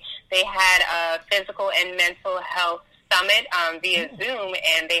Academy. They had a physical and mental health summit via Zoom,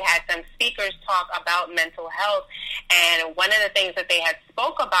 and they had some speakers talk about mental health. And one of the things that they had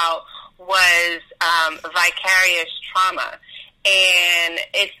spoke about was vicarious trauma. And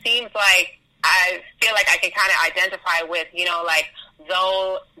it seems like I feel like I can kind of identify with, like,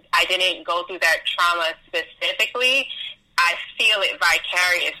 though I didn't go through that trauma specifically, I feel it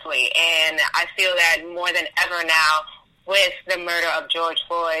vicariously. And I feel that more than ever now with the murder of George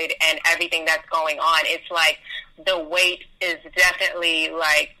Floyd and everything that's going on, it's like the weight is definitely,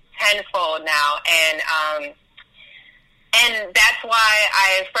 like, tenfold now. And that's why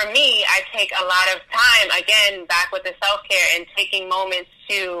for me, I take a lot of time, again, back with the self-care and taking moments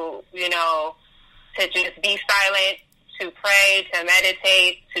to, to just be silent, to pray, to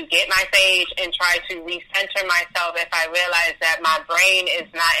meditate, to get my sage and try to recenter myself if I realize that my brain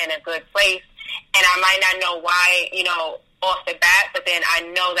is not in a good place. And I might not know why, off the bat, but then I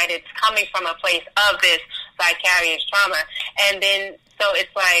know that it's coming from a place of this vicarious trauma. And then, so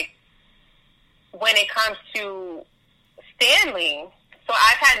it's like, when it comes to Stanley, so So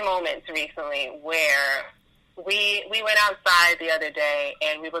I've had moments recently where we went outside the other day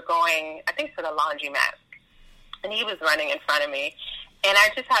and we were going, I think, to the laundromat, and he was running in front of me. And I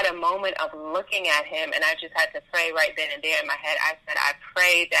just had a moment of looking at him, and I just had to pray right then and there in my head. I said, I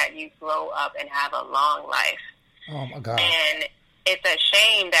pray that you grow up and have a long life. Oh, my God. And it's a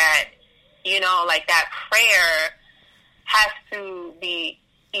shame that, you know, like that prayer has to be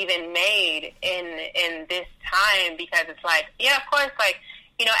even made in this time, because it's like, yeah, of course, like,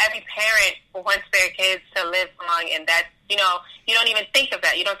 you know, every parent wants their kids to live long, and that, you know, you don't even think of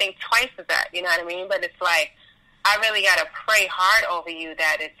that. You don't think twice of that, you know what I mean? But it's like, I really got to pray hard over you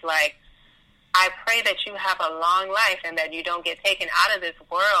that it's like, I pray that you have a long life and that you don't get taken out of this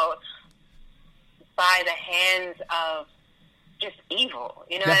world by the hands of just evil,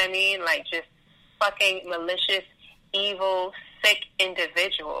 you know what I mean? Like just fucking malicious, evil, sick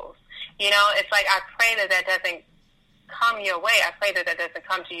individuals. You know, it's like, I pray that that doesn't come your way. I pray that that doesn't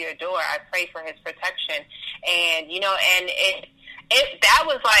come to your door. I pray for his protection. And, you know, and that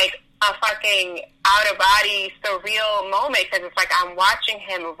was like a fucking out-of-body, surreal moment, because it's like I'm watching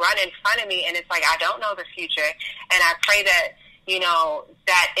him run in front of me, and it's like I don't know the future, and I pray that, you know,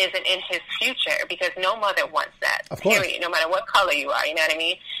 that isn't in his future, because no mother wants that, period, no matter what color you are, you know what I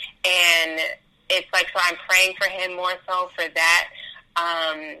mean? And it's like, so I'm praying for him more so for that,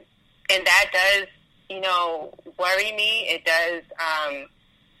 and that does, you know, worry me. It does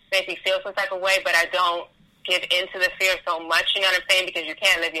make me feel some type of way, but I don't give into the fear so much, you know what I'm saying? Because you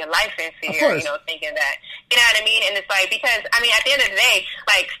can't live your life in fear, you know, thinking that, you know what I mean? And it's like, because, I mean, at the end of the day,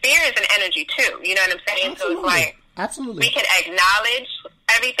 like, fear is an energy too, you know what I'm saying? Absolutely. So it's like, absolutely, we can acknowledge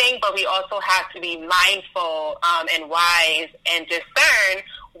everything, but we also have to be mindful and wise and discern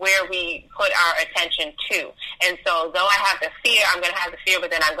where we put our attention to. And so, though I have the fear, I'm going to have the fear, but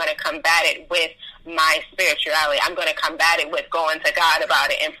then I'm going to combat it with my spirituality. I'm going to combat it with going to God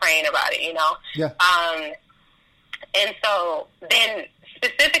about it and praying about it, you know? Yeah. And so then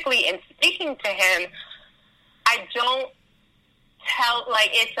specifically in speaking to him, I don't tell,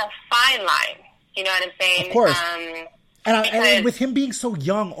 like, it's a fine line. You know what I'm saying? Of course. And with him being so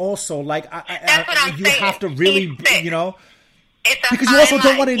young also, like, that's what I'm you saying. have to really, you know, it's because you also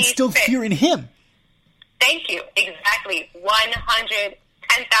don't want to instill fear in him. Thank you. Exactly.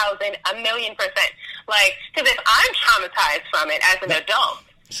 110,000, 1,000,000%. Like, because if I'm traumatized from it as an adult,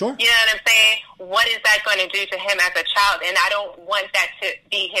 sure, you know what I'm saying? What is that going to do to him as a child? And I don't want that to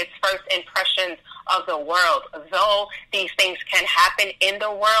be his first impressions of the world. Though these things can happen in the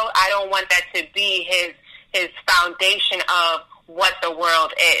world, I don't want that to be his foundation of what the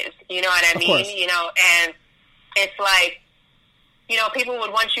world is. You know what I mean? Course. You know, and it's like, you know, people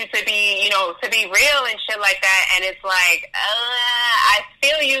would want you to be, you know, to be real and shit like that. And it's like, I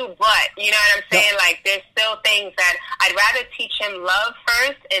feel you, but, you know what I'm saying? Like, there's still things that I'd rather teach him love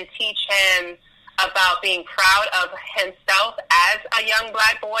first and teach him about being proud of himself as a young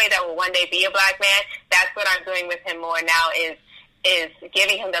black boy that will one day be a black man. That's what I'm doing with him more now is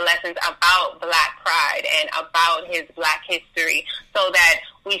giving him the lessons about black pride and about his black history, so that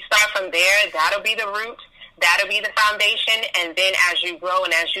we start from there. That'll be the root. That'll be the foundation, and then as you grow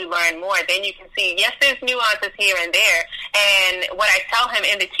and as you learn more, then you can see, yes, there's nuances here and there. And what I tell him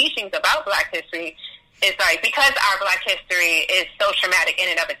in the teachings about black history is, like, because our black history is so traumatic in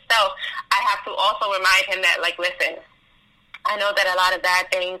and of itself, I have to also remind him that, like, listen, I know that a lot of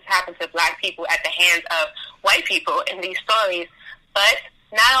bad things happen to black people at the hands of white people in these stories, but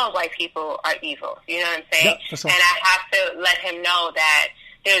not all white people are evil. You know what I'm saying? Yeah, for sure. And I have to let him know that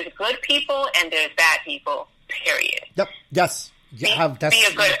there's good people and there's bad people, period. Yep. Yes. Be a good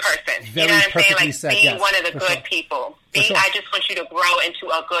person. Very you know what I'm saying? Like, said, be yes, one of the good sure. people. Sure. I just want you to grow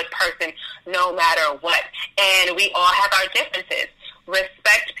into a good person no matter what. And we all have our differences.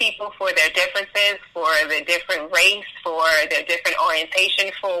 Respect people for their differences, for their different race, for their different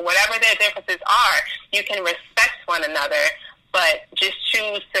orientation, for whatever their differences are. You can respect one another, but just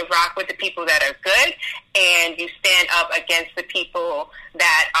choose to rock with the people that are good, and you stand up against the people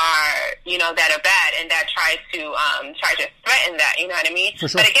that are, you know, that are bad and that try to threaten that. You know what I mean? For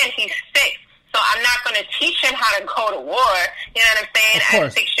sure. But again, he's 6, so I'm not going to teach him how to go to war. You know what I'm saying?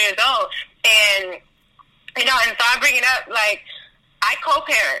 At 6 years old, and you know, and so I bring it up like, I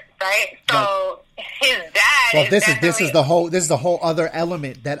co-parent, right? So his dad. Well, this is the whole other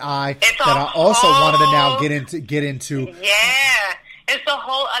element that I also wanted to now get into. Yeah, it's a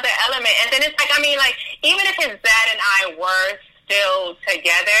whole other element, and then it's like, I mean, like, even if his dad and I were still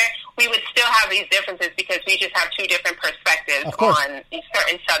together, we would still have these differences because we just have two different perspectives on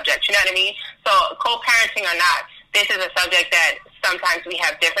certain subjects. You know what I mean? So co-parenting or not, this is a subject that sometimes we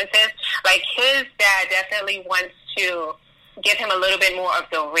have differences. Like, his dad definitely wants to give him a little bit more of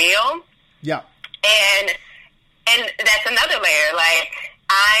the real. Yeah. And that's another layer. Like,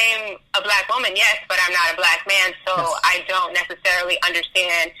 I'm a black woman, yes, but I'm not a black man, so Yes. I don't necessarily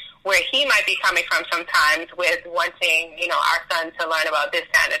understand where he might be coming from sometimes with wanting, our son to learn about this,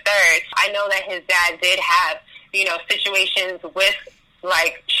 that, and the third. I know that his dad did have, situations with,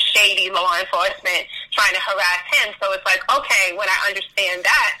 like, shady law enforcement trying to harass him. So it's like, okay, when I understand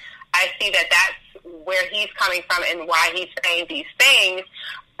that, I see that that's where he's coming from and why he's saying these things.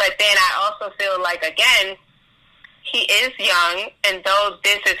 But then I also feel like, again, he is young, and though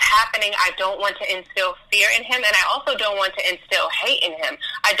this is happening, I don't want to instill fear in him, and I also don't want to instill hate in him.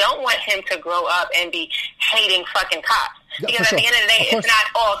 I don't want him to grow up and be hating fucking cops. Yeah, because at the end of the day, it's not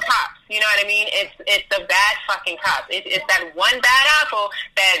all cops. You know what I mean? It's the bad fucking cops. It's that one bad apple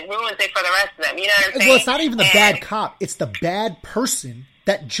that ruins it for the rest of them. You know what I'm saying? Well, it's not even the bad cop. It's the bad person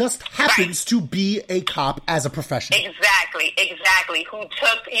that just happens to be a cop as a profession. Exactly. Who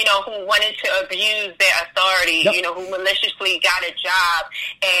took, who wanted to abuse their authority, Yep. Who maliciously got a job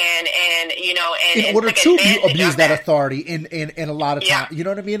and in order to abuse that authority in a lot of time. Yeah. You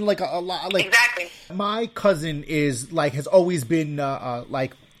know what I mean? Like a lot. Like, exactly. My cousin is like has always been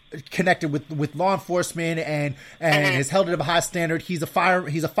like connected with law enforcement and has held it up a high standard. He's a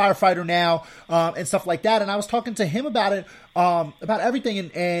firefighter now and stuff like that. And I was talking to him about it, about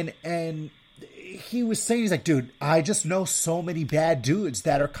everything, and he was saying, he's like, dude, I just know so many bad dudes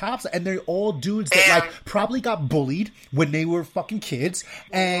that are cops, and they're all dudes that like probably got bullied when they were fucking kids,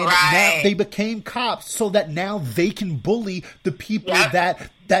 and now they became cops so that now they can bully the people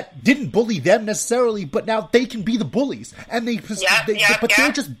that didn't bully them necessarily, but now they can be the bullies, and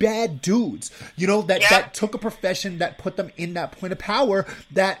they're just bad dudes, that took a profession that put them in that point of power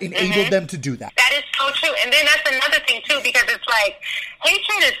that enabled them to do that. That is so true. And then that's another thing too, because it's like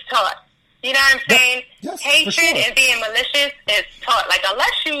hatred is taught. You know what I'm saying? Yes, hatred and being malicious is taught. Like,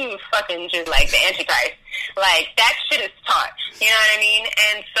 unless you fucking just like the Antichrist, like that shit is taught. You know what I mean?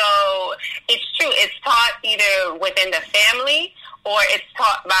 And so it's true. It's taught either within the family or it's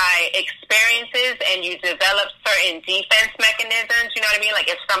taught by experiences, and you develop certain defense mechanisms. You know what I mean? Like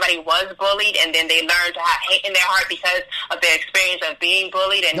if somebody was bullied and then they learn to have hate in their heart because of their experience of being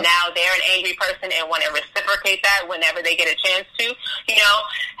bullied, and now they're an angry person and want to reciprocate that whenever they get a chance to.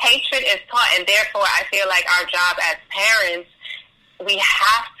 Hatred is taught, and therefore I feel like our job as parents, we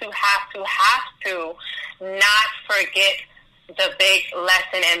have to not forget the big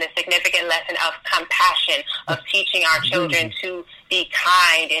lesson and the significant lesson of compassion, of teaching our children to be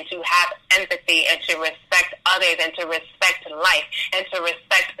kind and to have empathy and to respect others and to respect life and to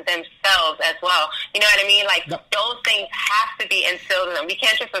respect themselves as well. You know what I mean? Like those things have to be instilled in them. We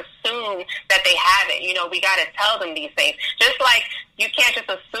can't just assume that they have it. We got to tell them these things. Just like you can't just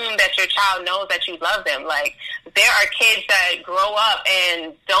assume that your child knows that you love them. Like there are kids that grow up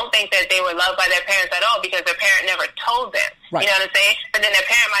and don't think that they were loved by their parents at all because their parent never told them. Right. You know what I'm saying? But then their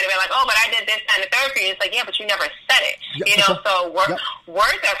parent might have been like, oh, but I did this and the third for you. It's like, yeah, but you never said it. So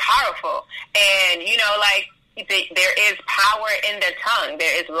words are powerful. And, like there is power in the tongue.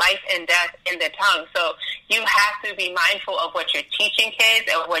 There is life and death in the tongue. So you have to be mindful of what you're teaching kids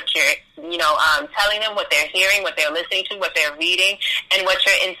and what you're, telling them, what they're hearing, what they're listening to, what they're reading, and what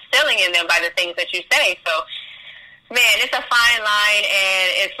you're instilling in them by the things that you say. So, man, it's a fine line, and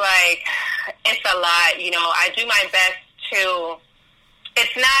it's like, it's a lot. I do my best to,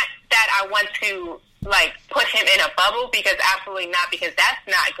 it's not that I want to, like, put him in a bubble, because absolutely not, because that's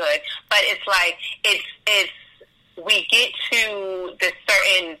not good. But it's like, it's we get to the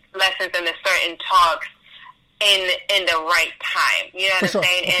certain lessons and the certain talks in the right time. You know what I'm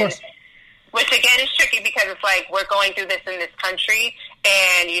saying? And which again is tricky, because it's like we're going through this in this country,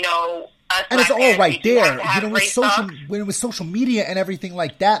 and us and it's all right there. When it was social media and everything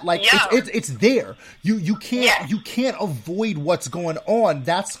like that, like it's there. You can't avoid what's going on.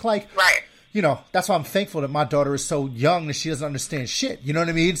 That's like that's why I'm thankful that my daughter is so young that she doesn't understand shit. You know what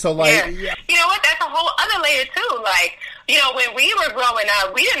I mean? So like, you know what? That's a whole other layer too. Like, when we were growing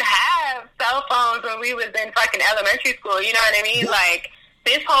up, we didn't have cell phones when we was in fucking elementary school. You know what I mean? Yeah. Like,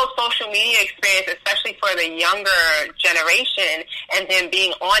 this whole social media experience, especially for the younger generation, and them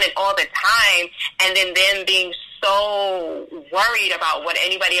being on it all the time, and then them being so worried about what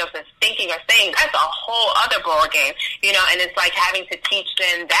anybody else is thinking or saying, that's a whole other ball game, and it's like having to teach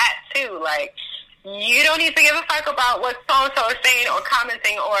them that too. Like, you don't need to give a fuck about what so-and-so is saying or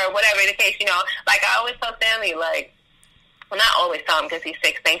commenting or whatever the case, Like, I always tell Stanley, like, well, not always tell him because he's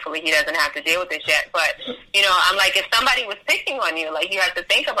 6. Thankfully, he doesn't have to deal with this yet. But, I'm like, if somebody was picking on you, like, you have to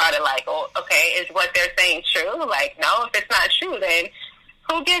think about it like, oh, okay, is what they're saying true? Like, no, if it's not true, then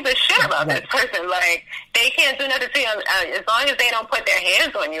who gives a shit about this person? Like, they can't do nothing to you. As long as they don't put their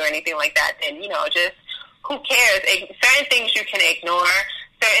hands on you or anything like that, then, you know, just who cares? Certain things you can ignore.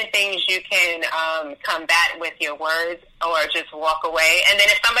 Certain things you can combat with your words or just walk away. And then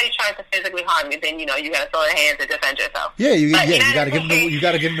if somebody's trying to physically harm you, then, you know, you got to throw your hands and defend yourself. Yeah, you got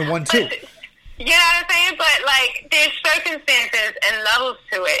to give them the one, too. You know what I'm saying? But, like, there's circumstances and levels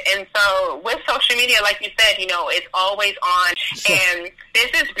to it. And so with social media, like you said, you know, it's always on. Sure. And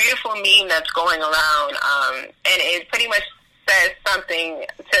there's this beautiful meme that's going around, and it pretty much says something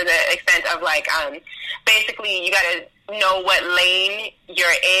to the extent of, like, basically you got to know what lane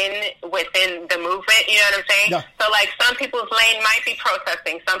you're in within the movement, you know what I'm saying? Yeah. So, like, some people's lane might be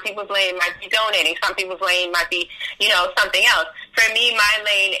protesting, some people's lane might be donating, some people's lane might be, you know, something else. For me, my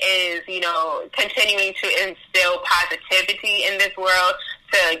lane is, you know, continuing to instill positivity in this world,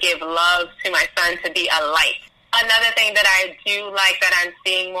 to give love to my son, to be a light. Another thing that I do like that I'm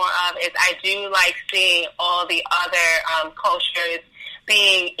seeing more of is I do like seeing all the other cultures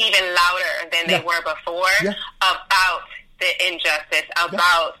being even louder than they were before about the injustice,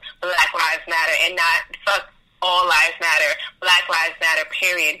 about Black Lives Matter, and not fuck all lives matter, Black Lives Matter,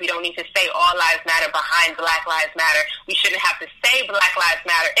 period. We don't need to say all lives matter behind Black Lives Matter. We shouldn't have to say Black Lives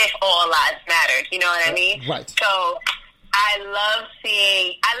Matter if all lives mattered. You know what I mean? Right. So I love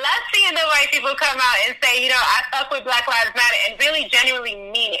seeing the white people come out and say, you know, I fuck with Black Lives Matter, and really genuinely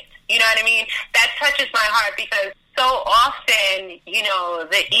mean it. You know what I mean? That touches my heart, because so often, you know,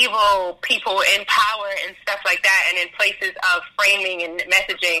 the evil people in power and stuff like that, and in places of framing and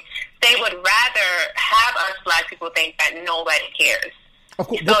messaging, they would rather have us Black people think that nobody cares. Of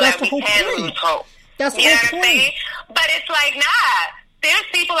course, so that's that we can lose hope. That's the whole point. You know what I'm saying? But it's like, nah. There's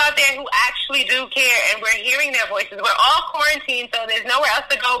people out there who actually do care, and we're hearing their voices. We're all quarantined, so there's nowhere else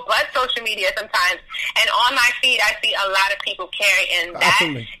to go but social media sometimes. And on my feed, I see a lot of people caring, and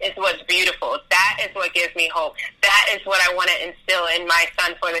that is what's beautiful. That is what gives me hope. That is what I want to instill in my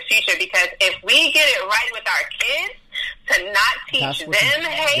son for the future, because if we get it right with our kids to not teach them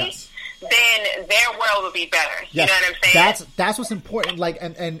hate, then their world will be better. You know what I'm saying? That's what's important. Like,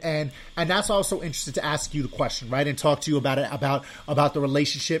 and that's also interested to ask you the question, right? And talk to you about it, about the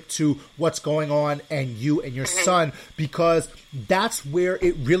relationship to what's going on and you and your son, because that's where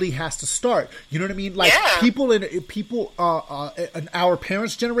it really has to start. You know what I mean? Like, people in our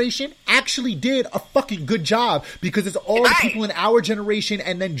parents' generation actually did a fucking good job, because it's all the people in our generation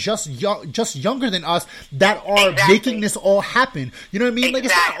and then just younger than us that are making this all happen. You know what I mean? Like,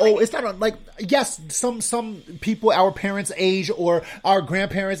 it's not like, yes, some people our parents' age or our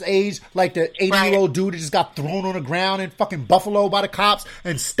grandparents' age, like the 80-year-old dude that just got thrown on the ground in fucking Buffalo by the cops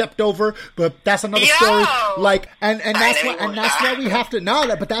and stepped over, but that's another story. Like, and that's why we have to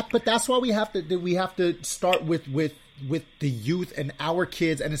that's why we have to start with the youth and our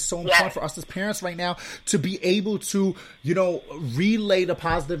kids. And it's so important for us as parents right now to be able to, you know, relay the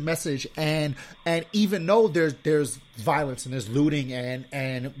positive message, and even though there's violence and there's looting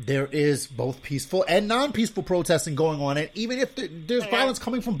and there is both peaceful and non-peaceful protesting going on, and even if there's violence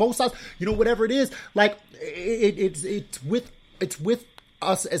coming from both sides, you know, whatever it is, like, it's with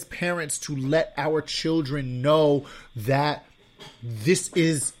us as parents to let our children know that this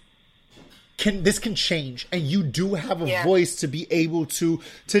can change, and you do have a voice to be able to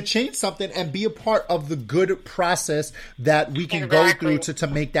change something and be a part of the good process that we can go through to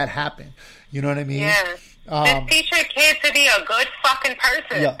make that happen. You know what I mean? Yeah. Just teach your kid to be a good fucking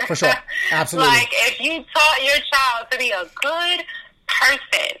person. Yeah, for sure. Absolutely. Like, if you taught your child to be a good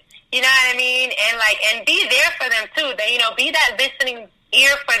person, you know what I mean? And be there for them too. That, you know, be that listening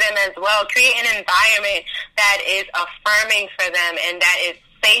ear for them as well. Create an environment that is affirming for them and that is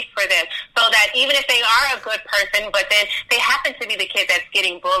safe for them, so that even if they are a good person, but then they happen to be the kid that's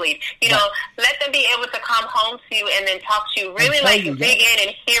getting bullied, you know, let them be able to come home to you and then talk to you, really dig in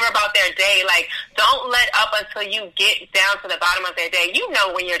and hear about their day. Like, don't let up until you get down to the bottom of their day. You know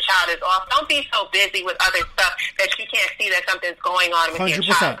when your child is off. Don't be so busy with other stuff that you can't see that something's going on with 100%.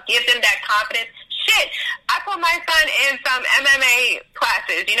 Your child. Give them that confidence. Shit, I put my son in some MMA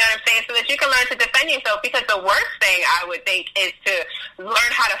classes, you know what I'm saying, so that you can learn to defend yourself, because the worst thing I would think is to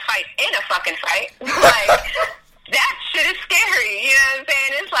learn how to fight in a fucking fight. Like, that shit is scary, you know what I'm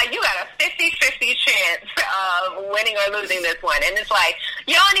saying? It's like, you got a 50-50 chance of winning or losing this one, and it's like,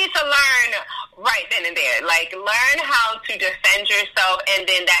 y'all need to learn right then and there. Like, learn how to defend yourself, and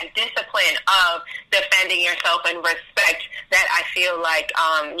then that discipline of defending yourself and respect that I feel like,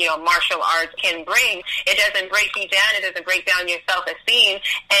 you know, martial arts can bring. It doesn't break you down. It doesn't break down your self-esteem.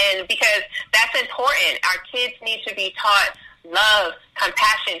 And because that's important. Our kids need to be taught love,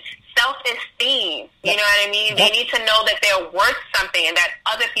 compassion, self-esteem. You know what I mean? They need to know that they're worth something and that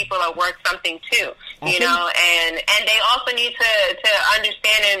other people are worth something too. You know, and they also need to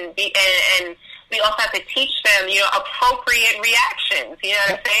understand and we also have to teach them, you know, appropriate reactions. You know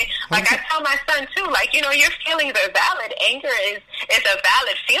what I'm saying? Like I tell my son too, like, you know, your feelings are valid. Anger is a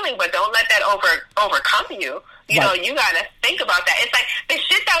valid feeling, but don't let that overcome you. You know, you got to think about that. It's like the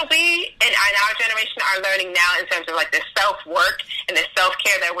shit that we in our generation are learning now in terms of like the self-work and the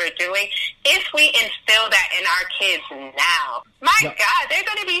self-care that we're doing. If we instill that in our kids now, my God, they're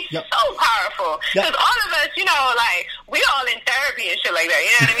going to be so powerful. Because all of us, you know, like we all in therapy and shit like that.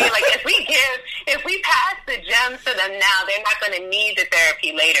 You know what I mean? Like if we pass the gems to them now, they're not going to need the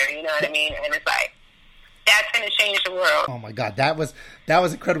therapy later. You know what I mean? And it's like, that's going to change the world. Oh my God, that was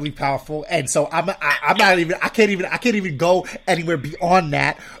incredibly powerful, and so I can't even go anywhere beyond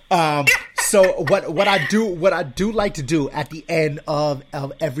that. So what I do like to do at the end of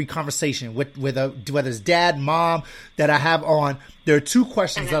every conversation with whether it's dad, mom that I have on, there are two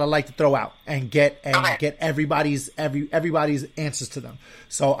questions that I like to throw out and get everybody's answers to them.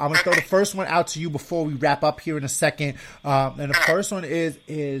 So I'm gonna throw the first one out to you before we wrap up here in a second, and the first one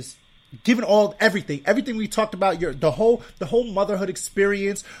is. Given everything we talked about, the whole motherhood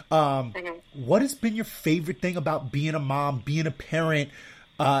experience, what has been your favorite thing about being a mom, being a parent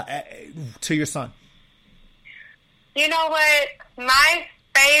to your son? You know what? My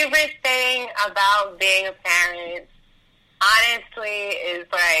favorite thing about being a parent, honestly, is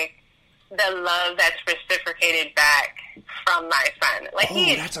like the love that's reciprocated back from my son. Like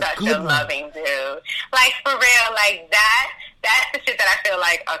he's such a loving dude. Like for real, like that's the shit that I feel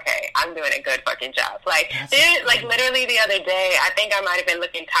like, okay, I'm doing a good fucking job. Like, literally the other day, I think I might have been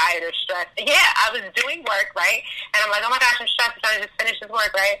looking tired or stressed. Yeah, I was doing work, right? And I'm like, oh my gosh, I'm stressed. I'm trying to just finish this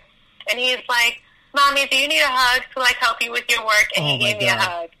work, right? And he's like, Mommy, do you need a hug to, like, help you with your work? And he gave me a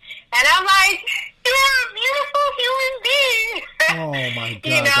hug. And I'm like, you're a beautiful human being. Oh, my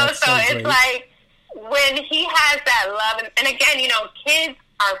God. You know, that's so it's great. like, when he has that love, and again, you know, kids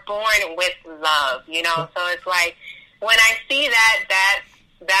are born with love, you know? So it's like, when I see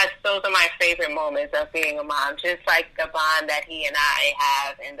those are my favorite moments of being a mom. Just like the bond that he and I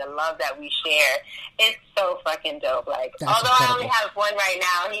have and the love that we share. It's so fucking dope. Like, that's although incredible. I only have one right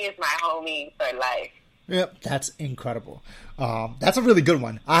now, he is my homie for life. Yep, that's incredible. That's a really good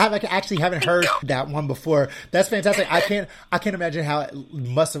one. I actually haven't heard that one before. That's fantastic. I can't imagine how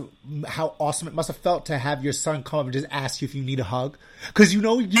awesome it must have felt to have your son come up and just ask you if you need a hug. Because you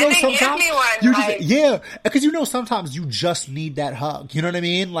know sometimes sometimes you just need that hug. You know what I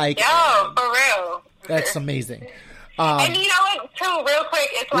mean? Like, yo, for real. That's amazing. And you know what? Too, real quick,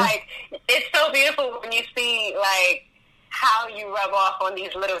 it's like it's so beautiful when you see like how you rub off on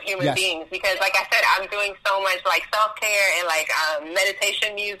these little human beings, because like I said, I'm doing so much like self-care and like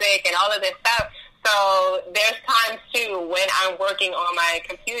meditation music and all of this stuff. So there's times too when I'm working on my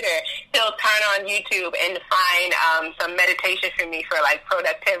computer, he'll turn on YouTube and find some meditation for me for like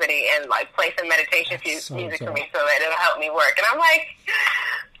productivity and like play some meditation music for me so that it'll help me work. And I'm like,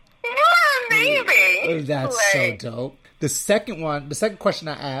 you're amazing. That's like, so dope. The second question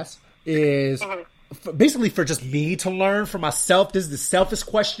I asked is basically for just me to learn for myself. This is the selfish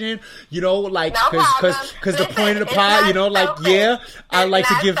question, you know, like because the point of the pod, you know, like I like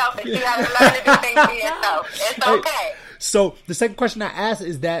to give. Selfish. You have to learn to do things for yourself. It's okay. So the second question I asked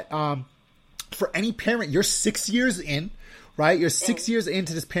is that for any parent, you're 6 years in. Right, you're 6 years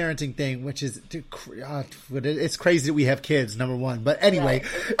into this parenting thing, which is it's crazy that we have kids. Number one, but anyway,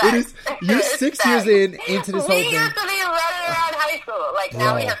 you're 6 years into this whole thing. We used to be running around high school, like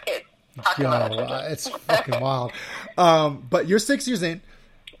now we have kids. It's fucking wild. But you're 6 years in.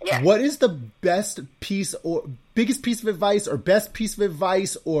 Yeah. What is the best piece or biggest piece of advice or best piece of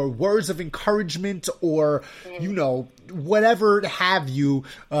advice or words of encouragement or, you know, whatever have you,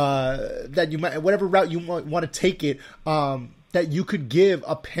 that you might, whatever route you want to take it, that you could give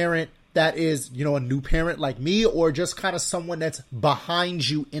a parent that is, you know, a new parent like me or just kind of someone that's behind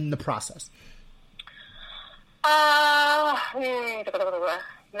you in the process?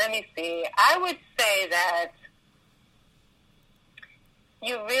 Let me see. I would say that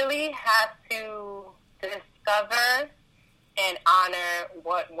you really have to discover and honor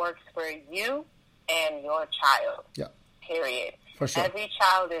what works for you and your child. Yeah. Period. For sure. Every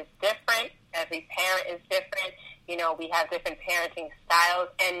child is different. Every parent is different. You know, we have different parenting styles,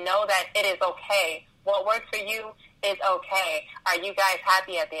 and know that it is okay. What works for you is okay. Are you guys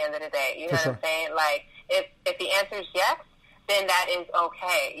happy at the end of the day? You know what I'm saying? Like, if the answer is yes, then that is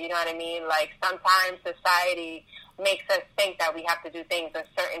okay. You know what I mean? Like, sometimes society makes us think that we have to do things a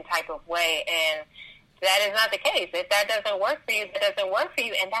certain type of way, and that is not the case. If that doesn't work for you, that doesn't work for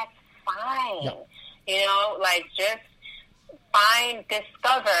you, and that's fine. Yep. You know, like, just find,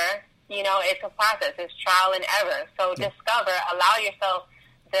 discover, you know, it's a process. It's trial and error. So discover, allow yourself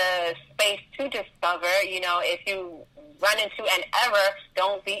the space to discover. You know, if you run into an error,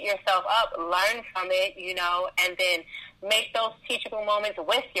 don't beat yourself up. Learn from it, you know, and then make those teachable moments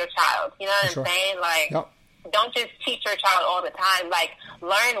with your child. You know what I'm saying? Like, don't just teach your child all the time. Like,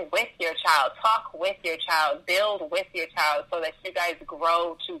 learn with your child. Talk with your child. Build with your child so that you guys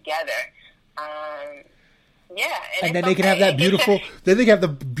grow together. Yeah, and then they can have that beautiful. Then they can have the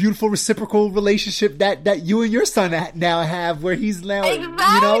beautiful reciprocal relationship that you and your son now have, where he's now, you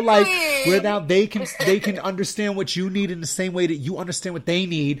know, like, where now they can understand what you need in the same way that you understand what they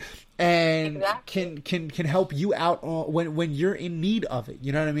need, and can help you out when you're in need of it.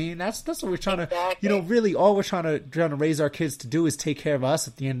 You know what I mean? That's what we're trying to. You know, really, all we're trying to raise our kids to do is take care of us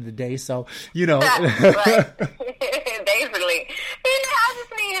at the end of the day. So, you know. Basically, I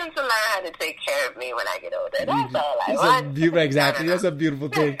just need him to learn how to take care of me when I get older. That's all I want. Exactly. That's a beautiful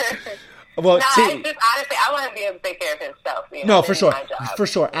thing. Well, it's just, honestly, I want him to be able to take care of himself. You know, no, for sure. For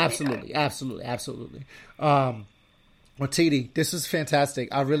sure. Absolutely. Well, Titi, this was fantastic.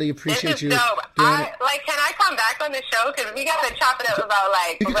 I really appreciate you. Dope. Can I come back on the show? Because we got to chop it up about,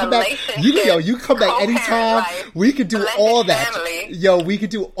 like, relationships. You can come back anytime. Life, we could do all that. Family. We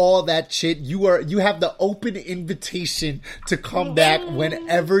could do all that shit. You have the open invitation to come back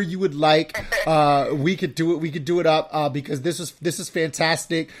whenever you would like. We could do it. We could do it up because this is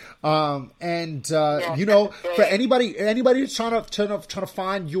fantastic. You know, for anybody who's trying to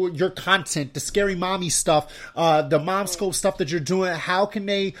find your content, the scary mommy stuff, the mom scope stuff that you're doing, how can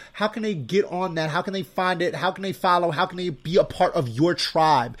they get on that? How can they find it? How can they follow? How can they be a part of your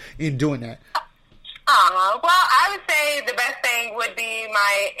tribe in doing that? Well, I would say the best thing would be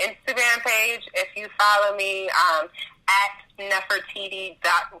my Instagram page. If you follow me at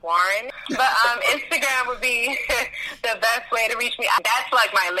Nefertiti.Warren. But Instagram would be the best way to reach me. That's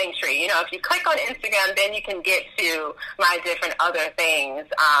like my link tree. You know, if you click on Instagram, then you can get to my different other things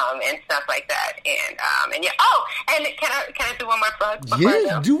and stuff like that. And yeah. Oh, and can I do one more plug?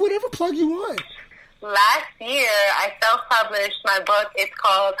 Yeah, do whatever plug you want. Last year, I self-published my book. It's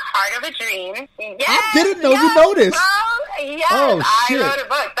called Heart of a Dream. Yes, I didn't know you noticed. Yes, I wrote a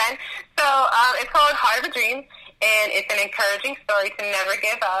book then. So it's called Heart of a Dream. And it's an encouraging story to never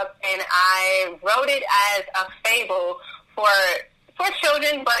give up. And I wrote it as a fable for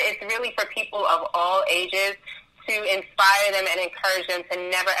children, but it's really for people of all ages, to inspire them and encourage them to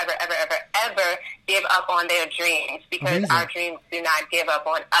never, ever, ever, ever, ever give up on their dreams, because our dreams do not give up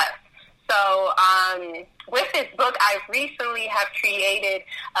on us. So with this book, I recently have created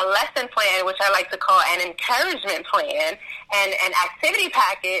a lesson plan, which I like to call an encouragement plan, and an activity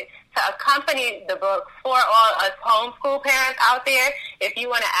packet to accompany the book for all us homeschool parents out there. If you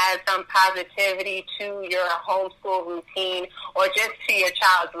want to add some positivity to your homeschool routine or just to your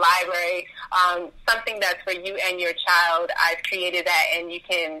child's library, something that's for you and your child, I've created that, and you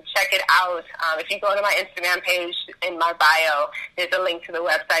can check it out. If you go to my Instagram page, in my bio, there's a link to the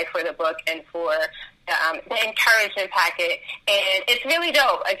website for the book and for the encouragement packet, and it's really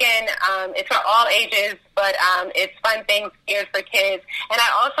dope. Again, it's for all ages, but it's fun things geared for kids. And I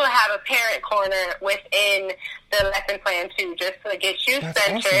also have a parent corner within the lesson plan too, just to get you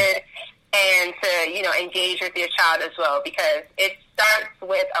centered and to, you know, engage with your child as well, because it starts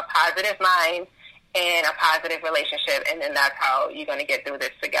with a positive mind and a positive relationship, and then that's how you're going to get through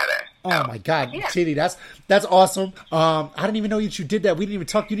this together. Oh my God, Titi, that's awesome. I didn't even know that you did that. We didn't even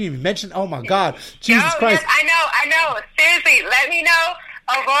talk. You didn't even mention. Oh my God, Jesus Christ! Yes, I know. Seriously, let me know.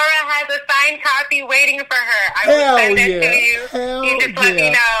 Aurora has a signed copy waiting for her. I will send it to you. You just let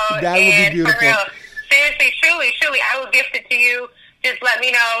me know. That would be beautiful. For real, seriously, truly, I will gift it to you. Just let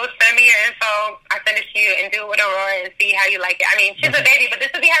me know. Send me your info. I'll send it to you and do it with Aurora and see how you like it. I mean, she's a baby, but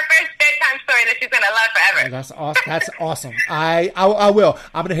this will be her first bedtime story that she's going to love forever. That's awesome. That's awesome. I will.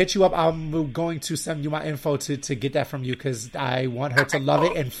 I'm going to hit you up. I'm going to send you my info to get that from you, because I want her to love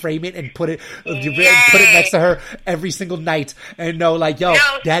it and frame it and put it next to her every single night and know, like,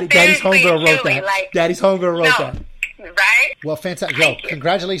 Daddy's homegirl wrote that. Like, Daddy's homegirl wrote that. Right? Well, fantastic.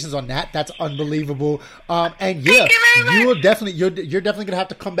 Congratulations on that. That's unbelievable. And you're definitely gonna have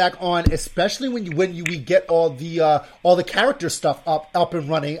to come back on, especially when we get all the character stuff up and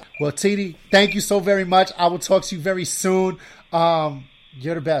running. Well, Titi, thank you so very much. I will talk to you very soon.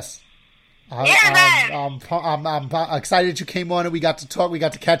 You're the best. I'm excited that you came on and we got to talk. We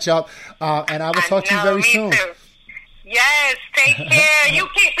got to catch up. And I will talk to you very soon. Too. Yes, take care. You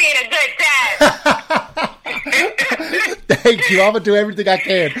keep being a good dad. Thank you. I'm going to do everything I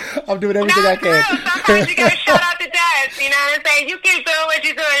can. I'm doing everything I can. Sometimes you got to shout out to dads. You know what I'm saying? You keep doing what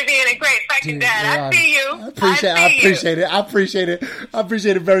you're doing, being a Dad. I see you. I appreciate it. I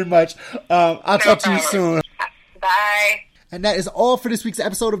appreciate it very much. I'll talk to you soon. Bye. And that is all for this week's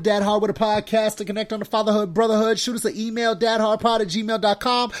episode of Dad Hard with a Podcast. To connect on the fatherhood, brotherhood, shoot us an email,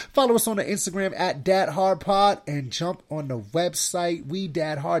 dadhardpod@gmail.com. Follow us on the Instagram @dadhardpod and jump on the website,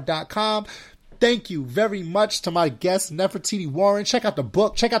 wedadhard.com. Thank you very much to my guest, Nefertiti Warren. Check out the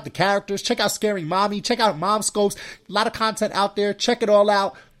book. Check out the characters. Check out Scary Mommy. Check out Mom Scopes. A lot of content out there. Check it all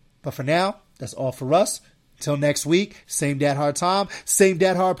out. But for now, that's all for us. Till next week, same Dad Hard time, same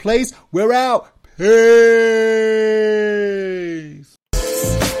Dad Hard place. We're out. Peace.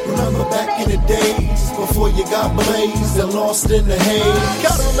 Remember back in the days before you got blazed and lost in the haze.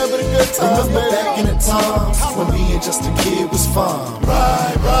 Gotta remember the good times. Remember back in the times when being just a kid was fun.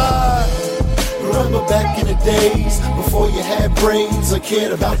 Right. Remember back in the days before you had braids or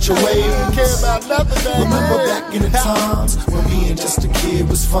cared about your ways. Care about nothing, man. Remember back in the times when being just a kid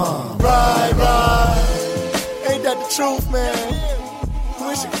was fun. Right. Ain't that the truth, man?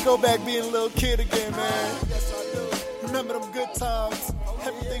 Wish I could go back being a little kid again, man. Yes, I do. Remember them good times.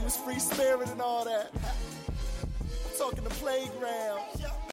 Everything was free spirit and all that. I'm talking the playground.